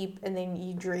sleep and then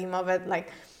you dream of it.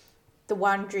 Like the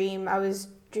one dream I was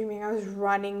dreaming I was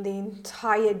running the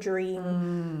entire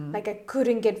dream. Like I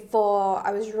couldn't get far.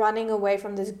 I was running away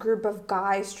from this group of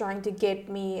guys trying to get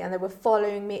me, and they were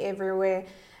following me everywhere.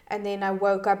 And then I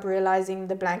woke up realizing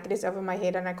the blanket is over my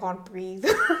head and I can't breathe.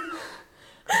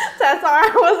 That's why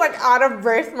I was like out of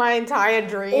breath my entire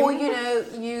dream. Or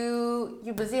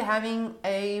you're busy having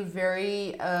a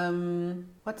very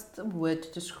what's the word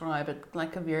to describe it?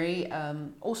 Like a very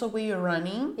also where you're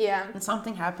running. Yeah. And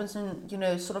something happens and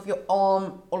sort of your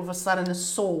arm all of a sudden is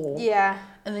sore. Yeah.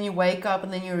 And then you wake up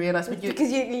and then you realize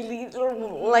because you're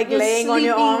like laying on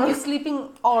your arm. You're sleeping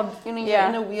odd. You're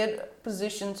in a weird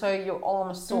position, so your arm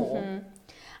is sore. Mm-hmm.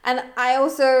 And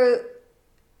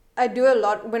I do a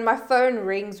lot when my phone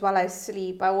rings while I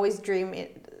sleep. I always dream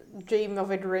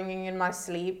of it ringing in my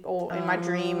sleep or in my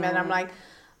dream, and I'm like,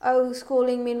 oh, who's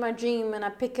calling me in my dream? And I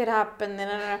pick it up, and then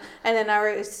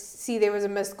I see there was a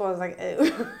missed call. I was like,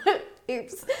 oh.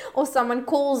 Oops. Or someone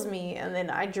calls me, and then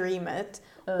I dream it.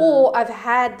 Or I've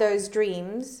had those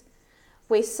dreams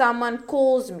where someone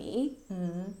calls me,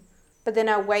 but then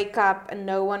I wake up and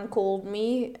no one called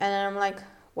me, and I'm like,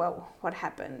 whoa, what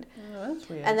happened? Oh, that's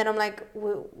weird. And then I'm like,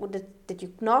 well, did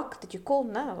you knock? Did you call?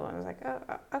 No. I was like, oh,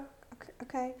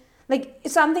 okay. Like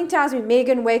something tells me,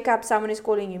 Megan, wake up, someone is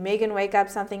calling you. Megan, wake up,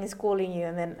 something is calling you.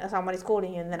 And then someone is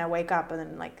calling you, and then I wake up, and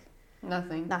then like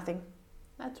nothing.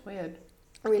 That's weird.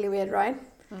 Really weird, right?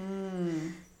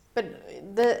 But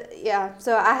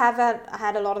so I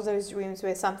had a lot of those dreams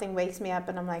where something wakes me up,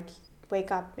 and I'm like,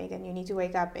 wake up, Megan, you need to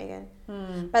wake up, Megan.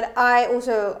 But I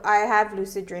have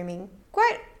lucid dreaming.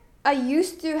 I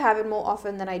used to have it more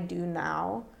often than I do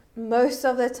now. Most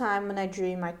of the time when I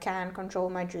dream, I can control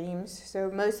my dreams. So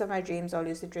most of my dreams are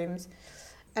lucid dreams.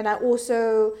 And I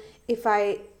also, if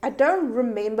I don't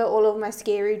remember all of my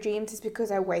scary dreams, it's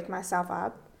because I wake myself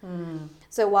up.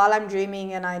 So while I'm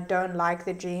dreaming and I don't like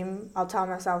the dream, I'll tell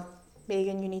myself,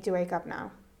 Megan, you need to wake up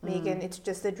now. Megan, it's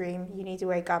just a dream. You need to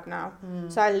wake up now.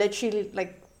 So I literally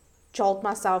like jolt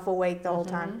myself awake the whole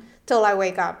time till I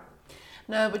wake up.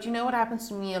 No, but you know what happens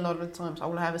to me a lot of the times? I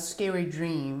will have a scary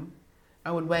dream.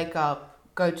 I would wake up,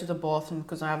 go to the bathroom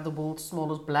because I have the world's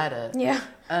smallest bladder. Yeah.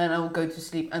 And I will go to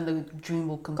sleep and the dream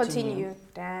will continue.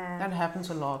 Damn. That happens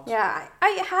a lot. Yeah,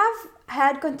 I have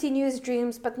had continuous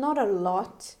dreams, but not a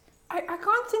lot. I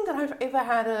can't think that I've ever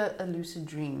had a lucid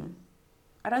dream.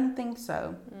 I don't think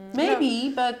so. Maybe,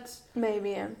 no. But...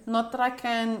 Maybe, yeah. Not that I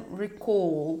can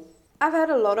recall. I've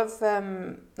had a lot of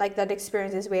like that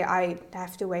experiences where I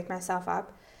have to wake myself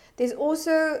up. There's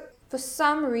also, for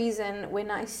some reason, when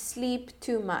I sleep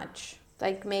too much,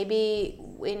 like maybe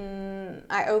when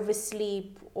I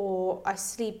oversleep or I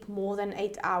sleep more than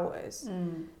 8 hours,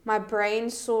 my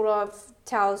brain sort of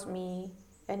tells me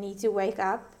I need to wake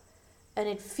up, and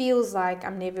it feels like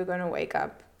I'm never going to wake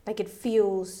up. Like it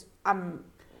feels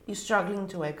You're struggling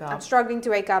to wake I'm up. struggling to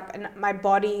wake up, and my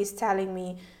body is telling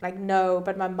me like no,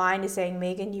 but my mind is saying,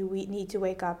 Megan, you need to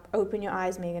wake up. Open your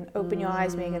eyes, Megan. Open your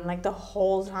eyes, Megan. Like the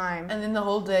whole time. And then the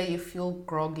whole day you feel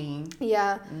groggy.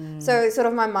 Yeah. So sort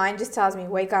of my mind just tells me,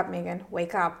 wake up, Megan.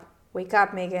 Wake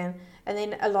up, Megan. And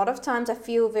then a lot of times I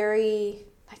feel very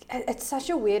like it's such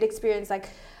a weird experience. Like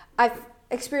I've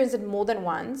experienced it more than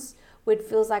once, where it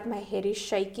feels like my head is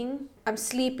shaking. I'm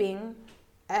sleeping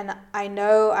and I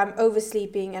know I'm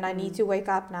oversleeping and I need to wake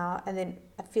up now, and then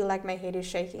I feel like my head is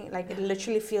shaking. Like it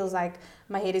literally feels like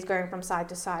my head is going from side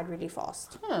to side really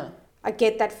fast. I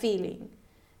get that feeling.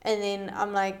 And then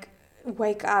I'm like,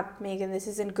 wake up, Megan, this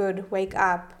isn't good. Wake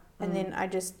up. And then I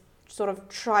just sort of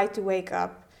try to wake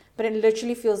up, but it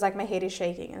literally feels like my head is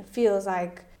shaking. It feels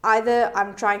like either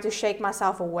I'm trying to shake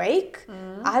myself awake.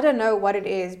 I don't know what it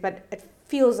is, but it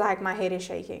feels like my head is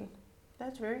shaking.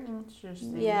 That's very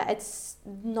interesting. Yeah, it's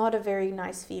not a very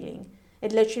nice feeling.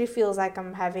 It literally feels like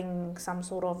I'm having some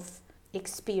sort of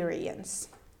experience,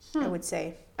 I would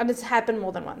say. And it's happened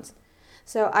more than once.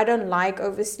 So I don't like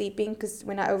oversleeping, because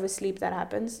when I oversleep, that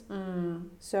happens.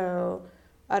 So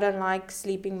I don't like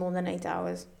sleeping more than 8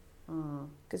 hours,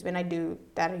 because when I do,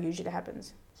 that usually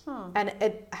happens. And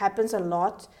it happens a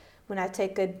lot when I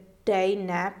take a day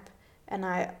nap and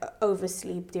I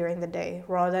oversleep during the day,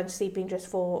 rather than sleeping just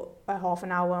for a half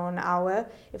an hour or an hour.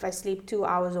 If I sleep 2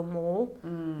 hours or more,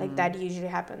 like that usually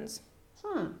happens.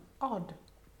 Odd.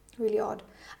 Really odd.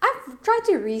 I've tried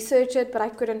to research it, but I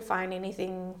couldn't find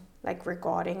anything like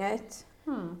regarding it,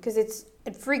 because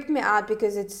it freaked me out,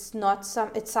 because it's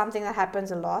something that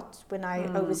happens a lot when I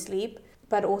oversleep,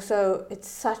 but also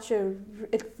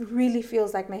it really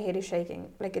feels like my head is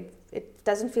shaking. Like it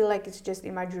doesn't feel like it's just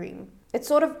in my dream. It's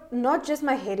sort of not just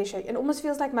my head is shaking, it almost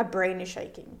feels like my brain is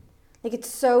shaking. Like it's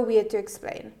so weird to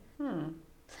explain.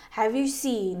 Have you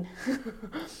seen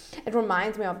it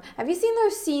reminds me of, have you seen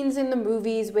those scenes in the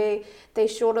movies where they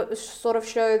sort of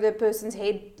show the person's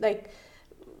head like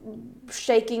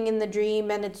shaking in the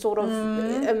dream, and it sort of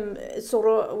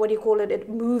what do you call it, it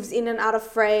moves in and out of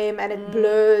frame, and it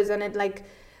blurs, and it like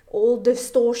all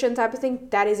distortion type of thing?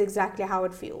 That is exactly how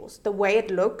it feels. The way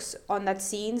it looks on that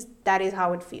scenes, that is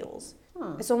how it feels.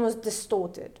 It's almost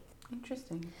distorted.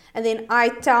 Interesting. And then I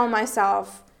tell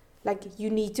myself, like,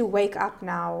 you need to wake up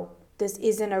now. This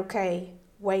isn't okay.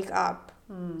 Wake up.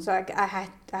 So like I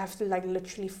have to like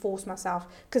literally force myself,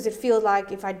 because it feels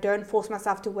like if I don't force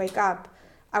myself to wake up,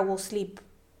 I will sleep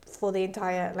for the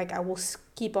entire, like I will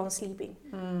keep on sleeping.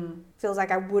 Feels like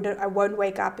I won't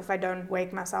wake up if I don't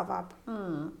wake myself up.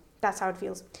 That's how it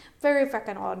feels. Very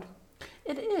fucking odd.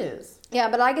 It is. Yeah,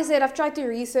 but like I said, I've tried to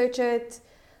research it.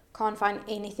 Can't find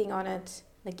anything on it.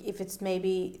 Like if it's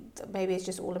maybe it's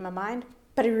just all in my mind.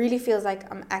 But it really feels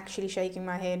like I'm actually shaking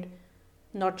my head,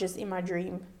 not just in my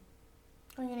dream.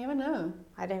 Oh, you never know.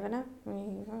 I never know.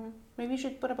 Maybe you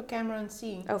should put up a camera and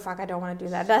see. Oh fuck, I don't want to do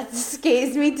that. That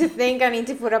scares me to think I need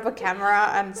to put up a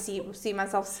camera and see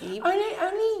myself sleep. Only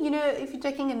if you're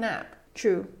taking a nap.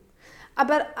 True.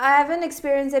 But I haven't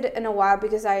experienced it in a while,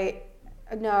 because I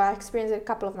experienced it a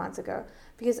couple of months ago,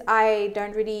 because I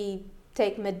don't really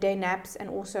take midday naps, and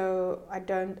also I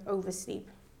don't oversleep.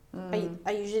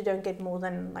 I usually don't get more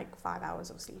than like 5 hours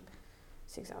of sleep,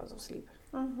 6 hours of sleep.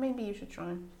 Maybe you should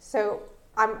try. So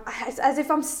it's as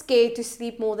if I'm scared to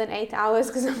sleep more than 8 hours,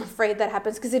 because I'm afraid that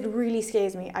happens, because it really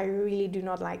scares me. I really do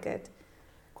not like it.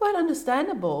 Quite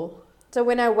understandable. So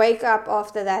when I wake up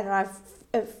after that, and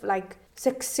I've like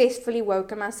successfully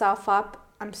woken myself up,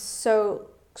 I'm so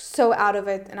out of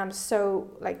it, and I'm so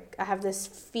like I have this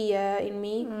fear in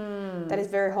me that is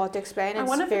very hard to explain.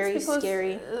 It's very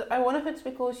scary. I wonder if it's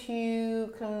because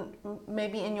you can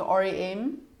maybe in your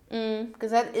REM,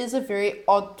 because that is a very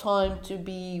odd time to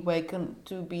be woken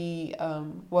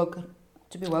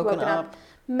up.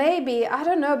 Maybe, I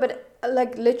don't know, but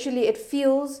like literally it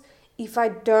feels, if I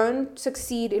don't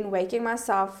succeed in waking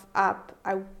myself up,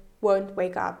 I won't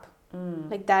wake up.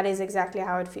 Like that is exactly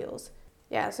how it feels.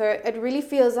 Yeah, so it really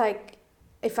feels like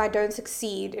if I don't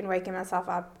succeed in waking myself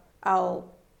up,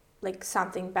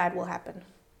 something bad will happen.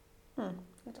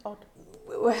 That's odd.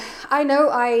 I know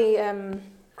I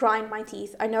grind my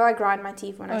teeth. I know I grind my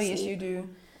teeth when I sleep. Oh yes, you do.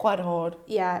 Quite hard.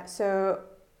 Yeah, so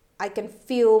I can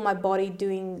feel my body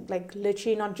doing, like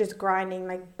literally not just grinding,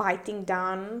 like biting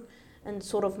down, and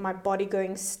sort of my body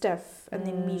going stiff, and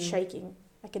then me shaking.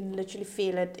 I can literally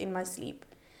feel it in my sleep.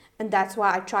 And that's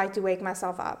why I try to wake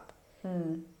myself up.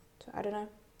 So I don't know.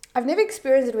 I've never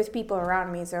experienced it with people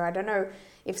around me, so I don't know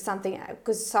if something,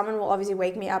 because someone will obviously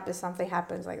wake me up if something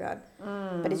happens like that.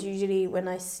 But it's usually when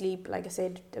I sleep, like I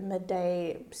said, a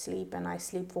midday sleep, and I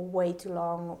sleep for way too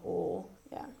long, or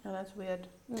Yeah. Oh, that's weird.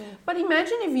 Mm. But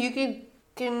imagine if you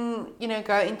can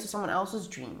go into someone else's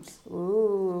dreams.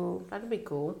 Ooh. That'd be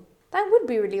cool. That would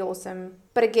be really awesome.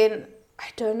 But again, I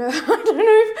don't know.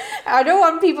 I don't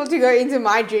want people to go into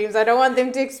my dreams. I don't want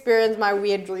them to experience my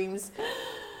weird dreams.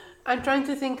 I'm trying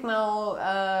to think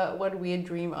now what weird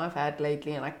dream I've had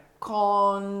lately, and I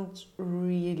can't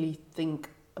really think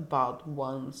about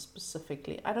one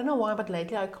specifically. I don't know why, but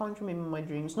lately I can't remember my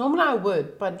dreams. Normally I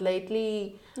would, but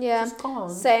lately Yeah, just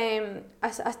can't. same. I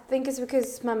think it's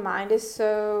because my mind is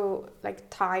so like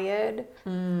tired,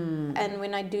 and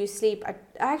when I do sleep, I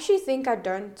actually think I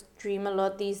don't dream a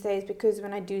lot these days, because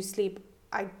when I do sleep,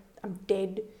 I'm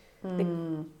dead. Like,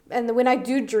 and when I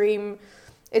do dream,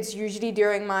 it's usually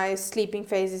during my sleeping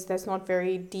phases. That's not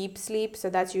very deep sleep, so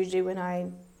that's usually when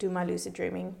I do my lucid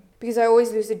dreaming. Because I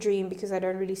always lucid dream because I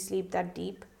don't really sleep that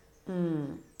deep.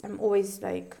 I'm always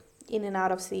like in and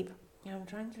out of sleep. Yeah, I'm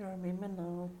trying to remember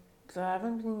now, because I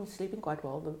haven't been sleeping quite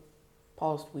well the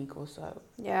past week or so.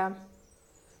 Yeah.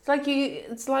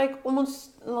 It's like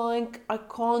almost like I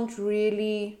can't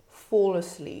really fall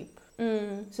asleep.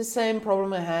 It's the same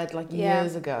problem I had like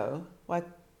years ago.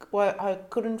 Why I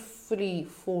couldn't fully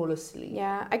fall asleep.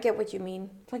 Yeah, I get what you mean.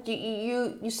 It's like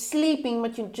you're sleeping,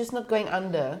 but you're just not going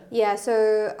under. Yeah,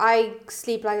 so I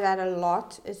sleep like that a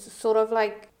lot. It's sort of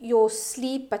like you're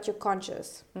asleep, but you're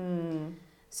conscious.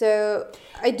 So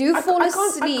I do fall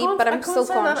asleep, but I'm still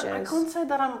conscious. I can't say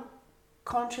that I'm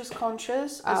conscious.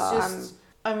 It's just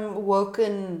I'm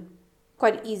woken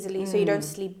quite easily, so you don't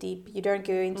sleep deep. You don't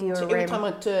go into your so REM. every time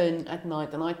I turn at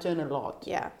night, and I turn a lot.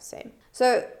 Yeah, same.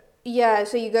 So yeah,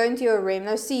 so you go into your REM.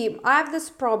 Now see, I have this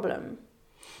problem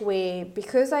where,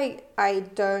 because I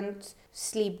don't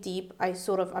sleep deep,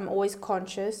 I'm always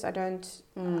conscious. I don't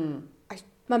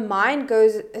my mind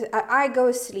goes, I go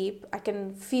asleep, I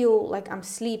can feel like I'm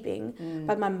sleeping,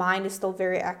 but my mind is still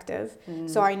very active.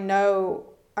 So I know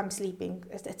I'm sleeping.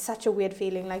 It's such a weird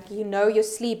feeling, like you're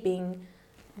sleeping,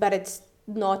 but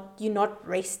you're not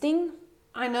resting.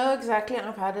 I know exactly.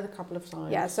 I've had it a couple of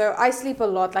times. Yeah, so I sleep a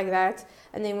lot like that,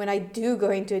 and then when I do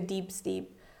go into a deep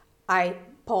sleep, I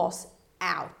pass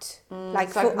out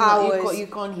for hours. You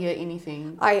can't hear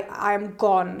anything. I'm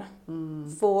gone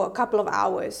for a couple of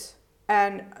hours.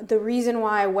 And the reason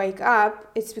why I wake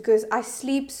up is because I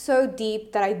sleep so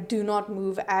deep that I do not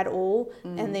move at all.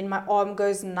 And then my arm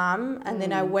goes numb, and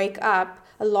then I wake up.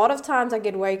 A lot of times I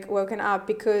get woken up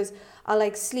because I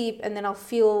sleep, and then it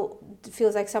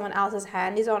feels like someone else's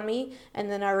hand is on me. And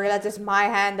then I realize it's my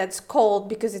hand that's cold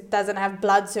because it doesn't have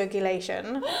blood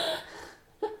circulation.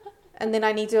 And then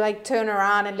I need to turn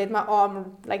around and let my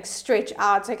arm stretch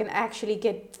out so I can actually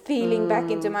get feeling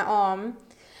back into my arm.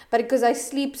 But because I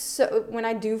sleep when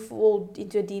I do fall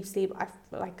into a deep sleep, I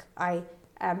feel like I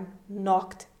am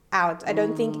knocked out. I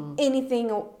don't think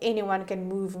anything or anyone can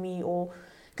move me,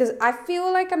 because I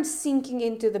feel like I'm sinking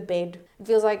into the bed. It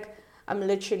feels like I'm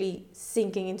literally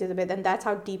sinking into the bed, and that's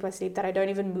how deep I sleep, that I don't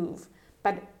even move.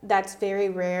 But that's very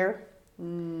rare.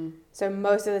 So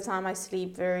most of the time I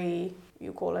sleep very,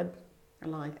 you call it,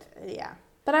 light. Yeah.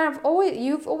 But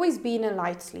you've always been a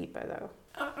light sleeper though.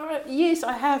 Yes,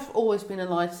 I have always been a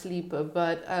light sleeper,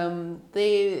 but I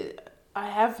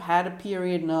have had a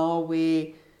period now where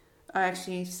I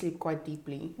actually sleep quite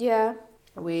deeply. Yeah.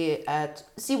 With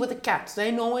the cats,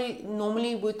 they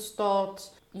normally would start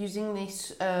using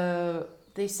these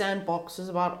sandboxes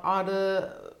about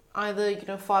either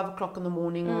 5 o'clock in the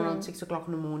morning or around 6 o'clock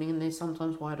in the morning, and there's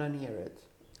sometimes why I don't hear it.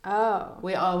 Oh.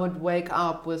 Where I would wake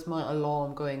up with my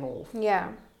alarm going off.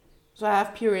 Yeah. So I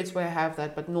have periods where I have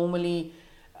that, but normally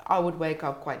I would wake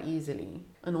up quite easily.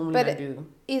 And normally I do.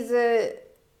 Is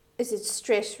it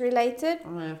stress related?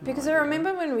 Because I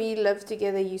remember when we lived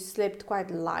together, you slept quite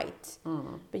light,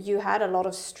 but you had a lot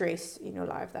of stress in your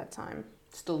life that time.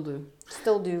 Still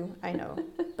do, I know.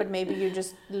 But maybe you're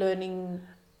just learning.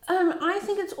 I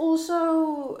think it's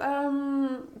also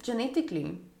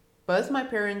genetically. Both my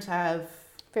parents have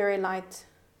very light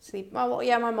sleep. Well,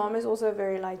 yeah, my mom is also a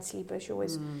very light sleeper. She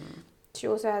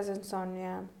also has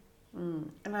insomnia.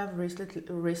 And I have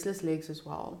restless legs as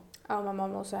well. Oh, my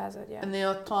mom also has it, yeah. And there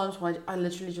are times where I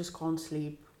literally just can't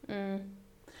sleep.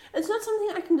 It's not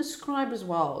something I can describe as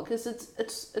well, because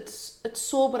it's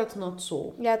sore, but it's not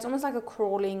sore. Yeah, it's almost like a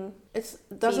crawling. It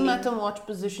doesn't matter what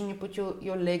position you put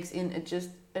your legs in.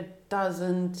 It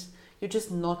doesn't. You're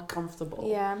just not comfortable.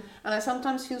 Yeah. And I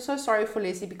sometimes feel so sorry for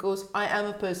Leslie, because I am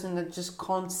a person that just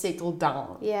can't settle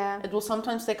down. Yeah. It will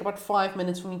sometimes take about 5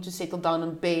 minutes for me to settle down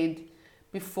in bed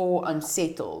before I'm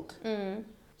settled.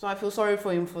 So I feel sorry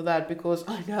for him for that, because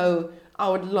I know I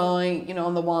would lie,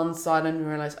 on the one side and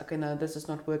realize, okay, no, this is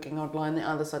not working. I would lie on the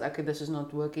other side, okay, this is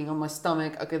not working. On my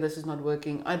stomach, okay, this is not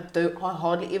working. I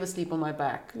hardly ever sleep on my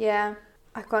back. Yeah,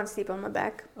 I can't sleep on my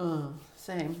back. Oh,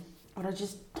 same. But I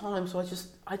just can't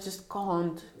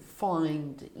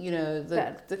find,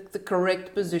 the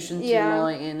correct position to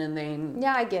lie in, and then.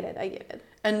 Yeah, I get it.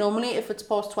 And normally, if it's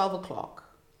past 12 o'clock,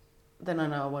 then I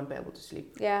know I won't be able to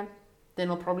sleep. Yeah. Then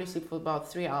I'll probably sleep for about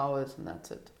 3 hours, and that's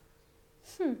it.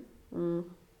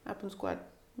 Happens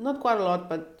not quite a lot,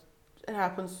 but it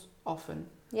happens often.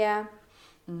 Yeah.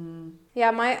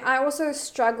 Yeah, I also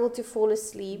struggle to fall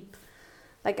asleep.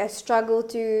 Like, I struggle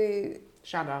to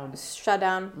shut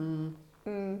down.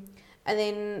 And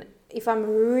then if I'm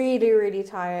really, really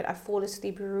tired, I fall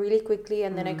asleep really quickly,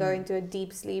 and then I go into a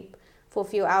deep sleep for a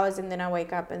few hours, and then I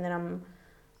wake up, and then I'm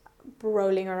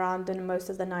rolling around in most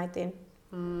of the night then.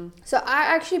 So I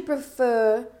actually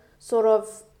prefer sort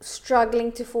of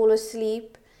struggling to fall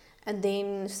asleep and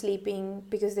then sleeping,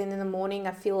 because then in the morning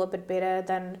I feel a bit better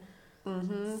than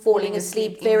falling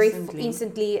asleep very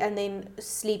instantly and then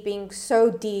sleeping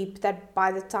so deep that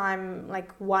by the time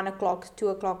like 1 o'clock, 2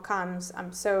 o'clock comes,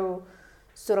 I'm so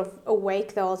sort of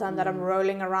awake the whole time that I'm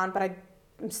rolling around, but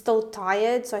I'm still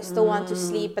tired, so I still want to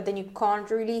sleep, but then you can't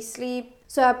really sleep.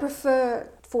 So I prefer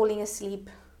falling asleep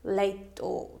late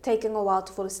or taking a while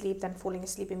to fall asleep than falling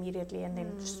asleep immediately and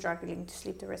then struggling to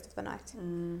sleep the rest of the night.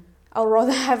 I'll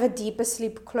rather have a deeper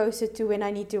sleep closer to when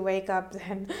I need to wake up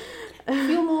than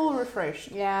feel more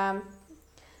refreshed. Yeah.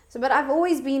 So, but I've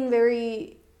always been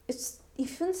very, it's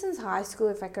even since high school,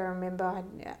 if I can remember,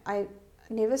 I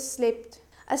never slept.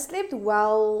 I slept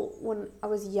well when I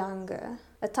was younger.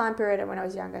 A time period when I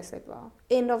was younger, I slept well.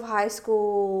 End of high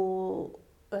school,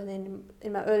 and then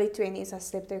in my early 20s, I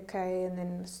slept okay, and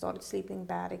then started sleeping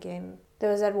bad again. There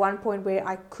was at one point where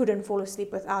I couldn't fall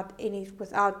asleep without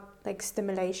like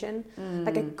stimulation.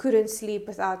 Like I couldn't sleep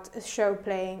without a show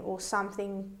playing or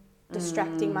something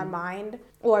distracting my mind,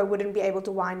 or I wouldn't be able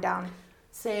to wind down.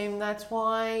 Same. That's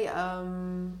why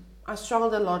I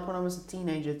struggled a lot when I was a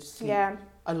teenager to sleep. Yeah.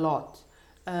 A lot.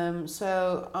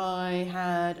 So I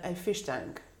had a fish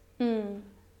tank.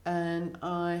 And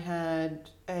I had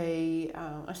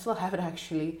I still have it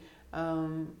actually,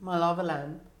 my lava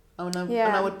lamp. And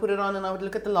I would put it on, and I would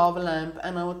look at the lava lamp,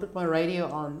 and I would put my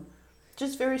radio on,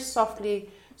 just very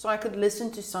softly, so I could listen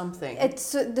to something. It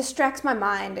distracts my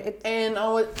mind. And I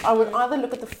would either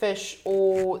look at the fish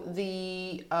or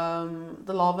the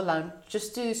lava lamp,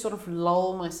 just to sort of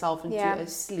lull myself into a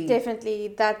sleep.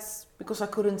 Definitely, that's because I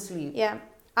couldn't sleep. Yeah,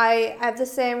 I have the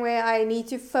same way. I need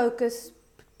to focus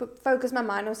my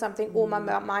mind on something, or my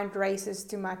mind races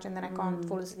too much, and then I can't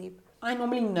fall asleep. I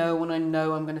normally know when I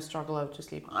know I'm going to struggle out to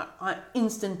sleep. I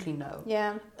instantly know.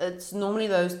 Yeah. It's normally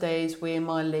those days where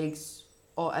my legs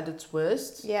are at its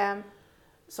worst. Yeah.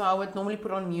 So I would normally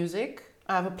put on music.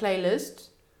 I have a playlist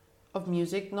of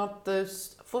music, not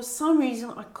those. For some reason,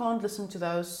 I can't listen to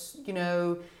those,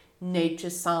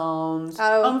 nature sounds.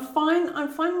 Oh. I'm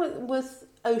fine with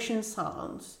ocean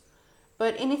sounds.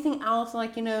 But anything else,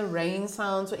 like, rain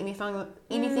sounds or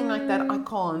anything like that, I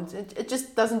can't. It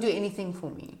just doesn't do anything for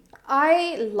me.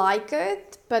 I like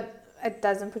it, but it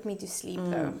doesn't put me to sleep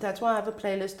though. That's why I have a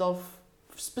playlist of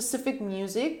specific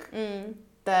music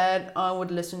that I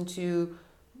would listen to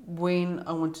when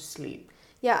I want to sleep.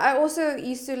 Yeah, I also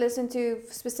used to listen to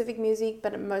specific music,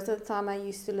 but most of the time I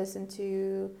used to listen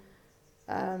to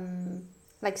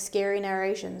like scary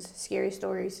narrations, scary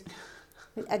stories.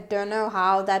 I don't know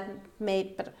how that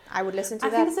made, but I would listen to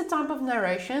that. I think it's a type of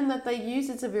narration that they use.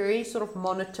 It's a very sort of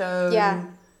monotone. Yeah.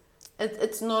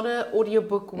 It's not an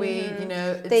audiobook where,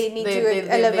 they need to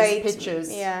elevate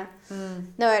pictures. Yeah.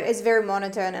 No, it's very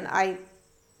monotone, and I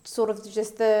sort of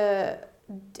just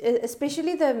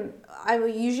especially I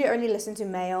will usually only listen to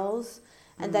males,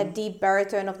 and that deep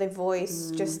baritone of their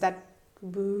voice, just that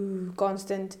boo,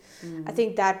 constant. I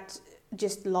think that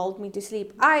just lulled me to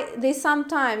sleep. There's some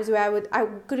times where I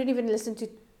couldn't even listen to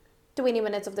 20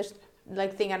 minutes of the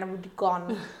thing, and I would be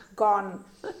gone.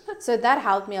 So that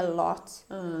helped me a lot.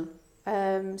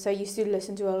 So I used to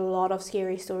listen to a lot of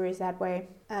scary stories that way,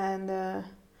 and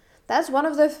that's one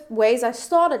of the ways I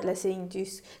started listening to,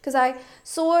 because I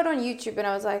saw it on YouTube and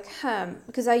I was like,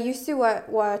 because I used to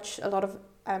watch a lot of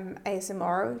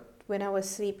ASMR when I was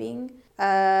sleeping.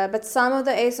 But some of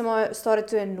the ASMR started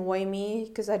to annoy me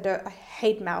because I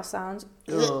hate mouth sounds.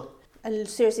 Ugh. It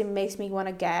seriously makes me want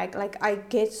to gag. Like, I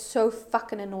get so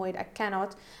fucking annoyed. I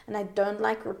cannot. And I don't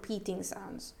like repeating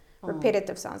sounds,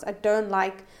 repetitive sounds. I don't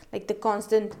like the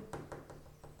constant,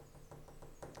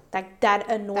 like, that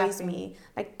annoys tapping. me.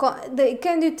 Like, it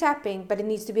can do tapping, but it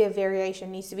needs to be a variation.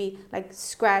 It needs to be like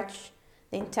scratch,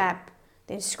 then tap,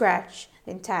 then scratch,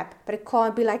 then tap. But it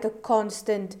can't be like a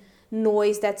constant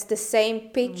noise that's the same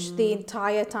pitch the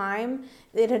entire time.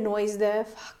 It annoys the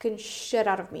fucking shit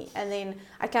out of me. And then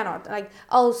I cannot. Like,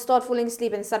 I'll start falling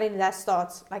asleep and suddenly that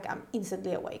starts. Like, I'm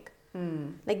instantly awake.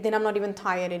 Like, then I'm not even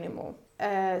tired anymore.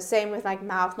 Same with like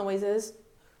mouth noises,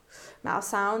 mouth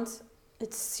sounds.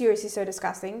 It's seriously so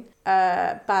disgusting.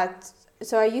 But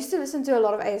so I used to listen to a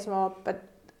lot of ASMR, but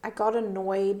I got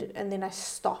annoyed and then I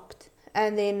stopped.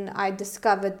 And then I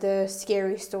discovered the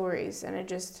scary stories, and it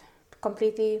just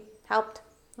completely helped.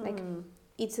 Like,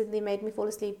 instantly made me fall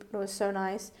asleep. It was so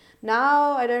nice.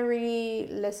 Now I don't really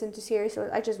listen to scary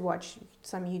stories. I just watch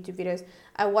some YouTube videos.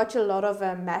 I watch a lot of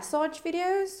massage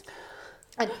videos.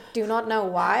 I do not know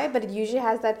why, but it usually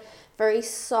has that very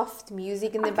soft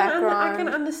music in the background. I can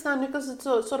understand, because it's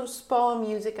sort of spa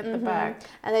music at the back.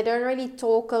 And they don't really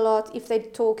talk a lot. If they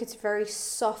talk, it's very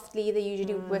softly. They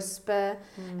usually whisper.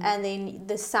 And then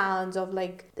the sounds of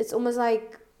like, it's almost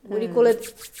like, what do you call it?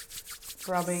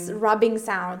 Rubbing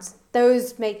sounds.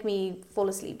 Those make me fall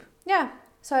asleep. Yeah.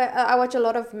 So I watch a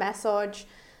lot of massage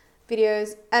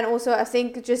videos, and also I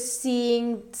think just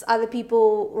seeing other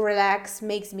people relax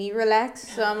makes me relax.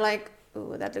 So I'm like,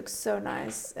 oh, that looks so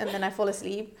nice, and then I fall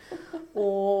asleep.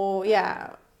 Or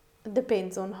yeah, it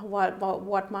depends on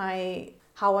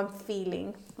how I'm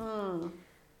feeling.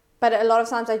 But a lot of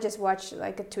times I just watch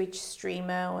like a Twitch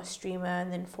streamer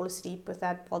and then fall asleep with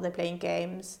that while they're playing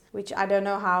games, which I don't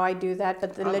know how I do that,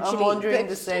 but I'm wondering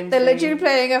the same they're thing. literally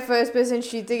playing a first-person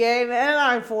shooter game and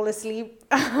I fall asleep,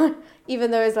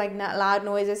 even though it's like loud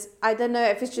noises. I don't know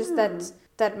if it's just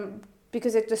that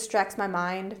because it distracts my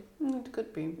mind. It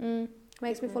could be.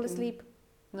 Makes me fall asleep.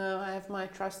 No, I have my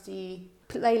trusty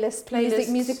Music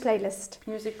playlist.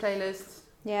 Music playlist.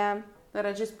 Yeah. That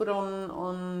I just put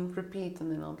on repeat, and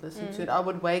then I'll listen to it. I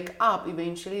would wake up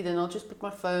eventually, then I'll just put my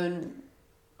phone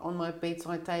on my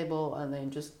bedside table and then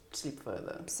just sleep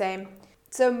further. Same.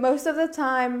 So most of the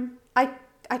time, I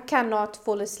cannot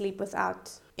fall asleep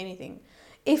without anything.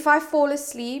 If I fall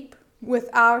asleep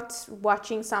without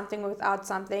watching something,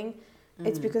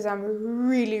 it's because I'm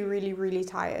really, really, really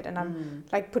tired, and I'm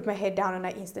like put my head down and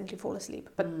I instantly fall asleep.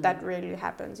 But that rarely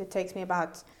happens. It takes me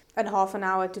about half an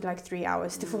hour to like 3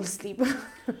 hours to fall asleep.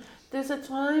 There's a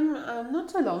time, not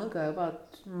so long ago,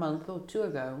 about a month or two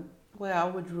ago, where I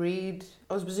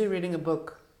was busy reading a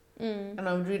book, and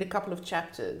I would read a couple of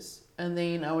chapters, and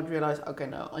then I would realize, okay,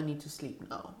 no, I need to sleep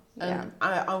now. And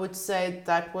I would say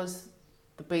that was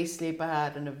the best sleep I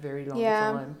had in a very long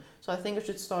time. So I think I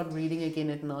should start reading again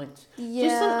at night. Yeah.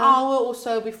 Just an hour or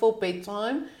so before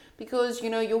bedtime. Because,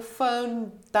 your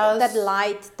phone does... That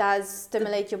light does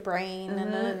stimulate your brain.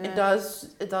 It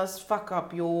does fuck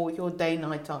up your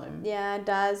day-night time. Yeah, it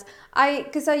does.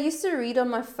 Because I used to read on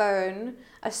my phone.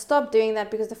 I stopped doing that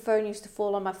because the phone used to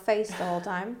fall on my face the whole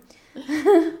time.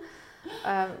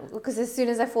 Because as soon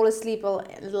as I fall asleep, it'll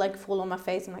like fall on my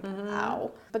face. I'm like,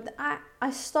 ow. But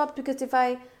I stopped because if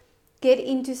I get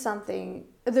into something...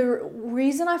 The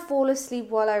reason I fall asleep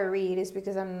while I read is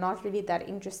because I'm not really that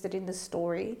interested in the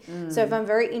story. So if I'm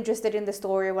very interested in the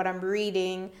story, what I'm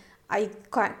reading, I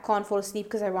can't fall asleep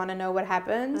because I want to know what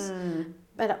happens.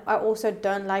 But I also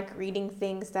don't like reading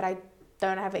things that I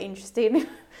don't have an interest in.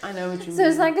 I know what you mean. So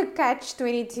it's like a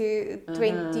catch-22.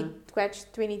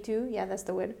 Catch-22. Yeah, that's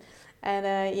the word. And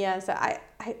so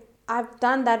I've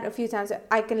done that a few times.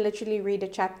 I can literally read a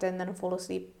chapter and then fall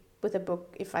asleep with a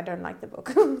book if I don't like the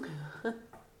book.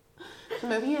 So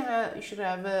maybe you should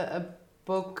have a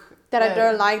book that I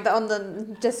don't like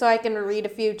just so I can read a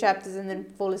few chapters and then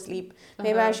fall asleep.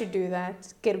 Maybe I should do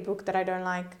that. Get a book that I don't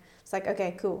like. It's like,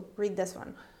 okay, cool, read this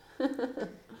one.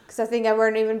 Because I think I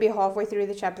won't even be halfway through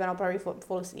the chapter and I'll probably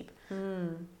fall asleep.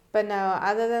 But no,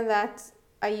 other than that,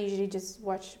 I usually just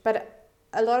watch. But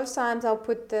a lot of times I'll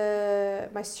put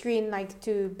my screen like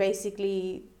to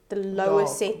basically the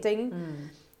lowest setting.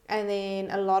 And then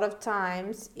a lot of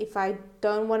times, if I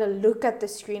don't want to look at the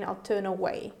screen, I'll turn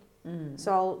away.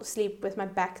 So I'll sleep with my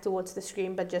back towards the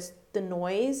screen, but just the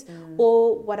noise.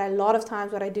 Or a lot of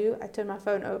times what I do, I turn my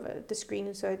phone over the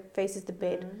screen so it faces the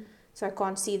bed. So I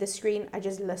can't see the screen, I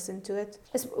just listen to it.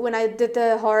 When I did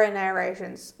the horror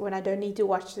narrations, when I don't need to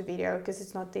watch the video because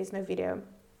there's no video,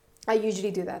 I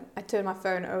usually do that. I turn my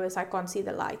phone over so I can't see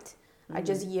the light. I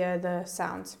just hear the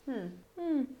sounds.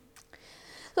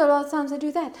 So a lot of times I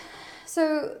do that.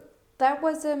 So that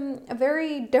was a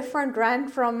very different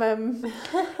rant from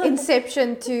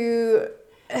Inception to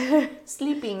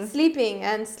sleeping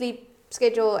and sleep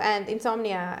schedule and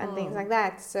insomnia and things like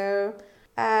that. So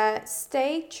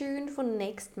stay tuned for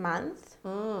next month.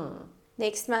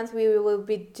 Next month we will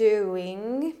be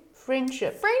doing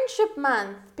Friendship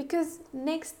month, because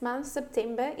next month,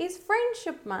 September, is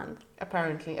Friendship month.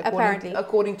 Apparently.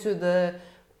 According to the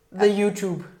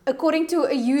YouTube. According to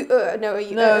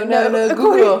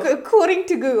Google. According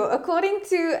to Google. According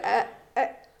to a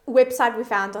website we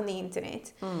found on the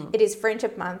internet. It is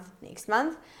Friendship month next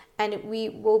month, and we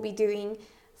will be doing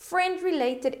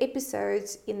friend-related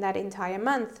episodes in that entire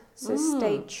month. So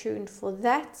stay tuned for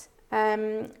that.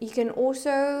 You can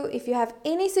also, if you have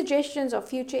any suggestions of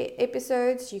future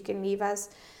episodes, you can leave us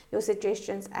your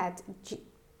suggestions at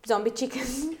Zombie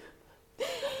Chickens.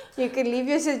 You can leave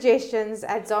your suggestions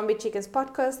at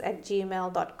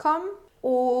zombiechickenspodcast@gmail.com.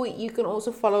 Or you can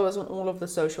also follow us on all of the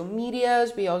social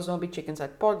medias. We are Zombie Chickens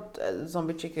at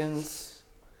Zombie Chickens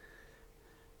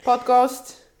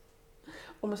Podcast.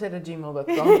 Almost said at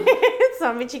gmail.com.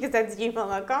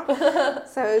 Zombiechickens@gmail.com.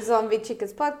 So Zombie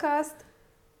Chickens Podcast.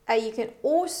 You can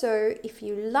also, if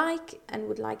you like and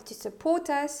would like to support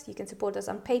us, you can support us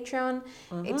on Patreon.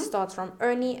 It starts from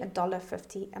only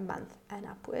 $1.50 a month and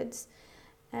upwards.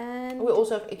 And we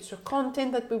also have extra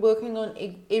content that we're working on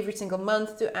every single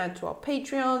month to add to our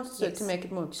Patreon, to make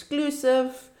it more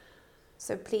exclusive.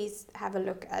 So please have a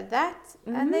look at that.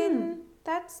 And then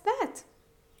that's that.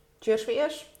 Cheers vir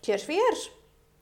eers. Cheers vir eers.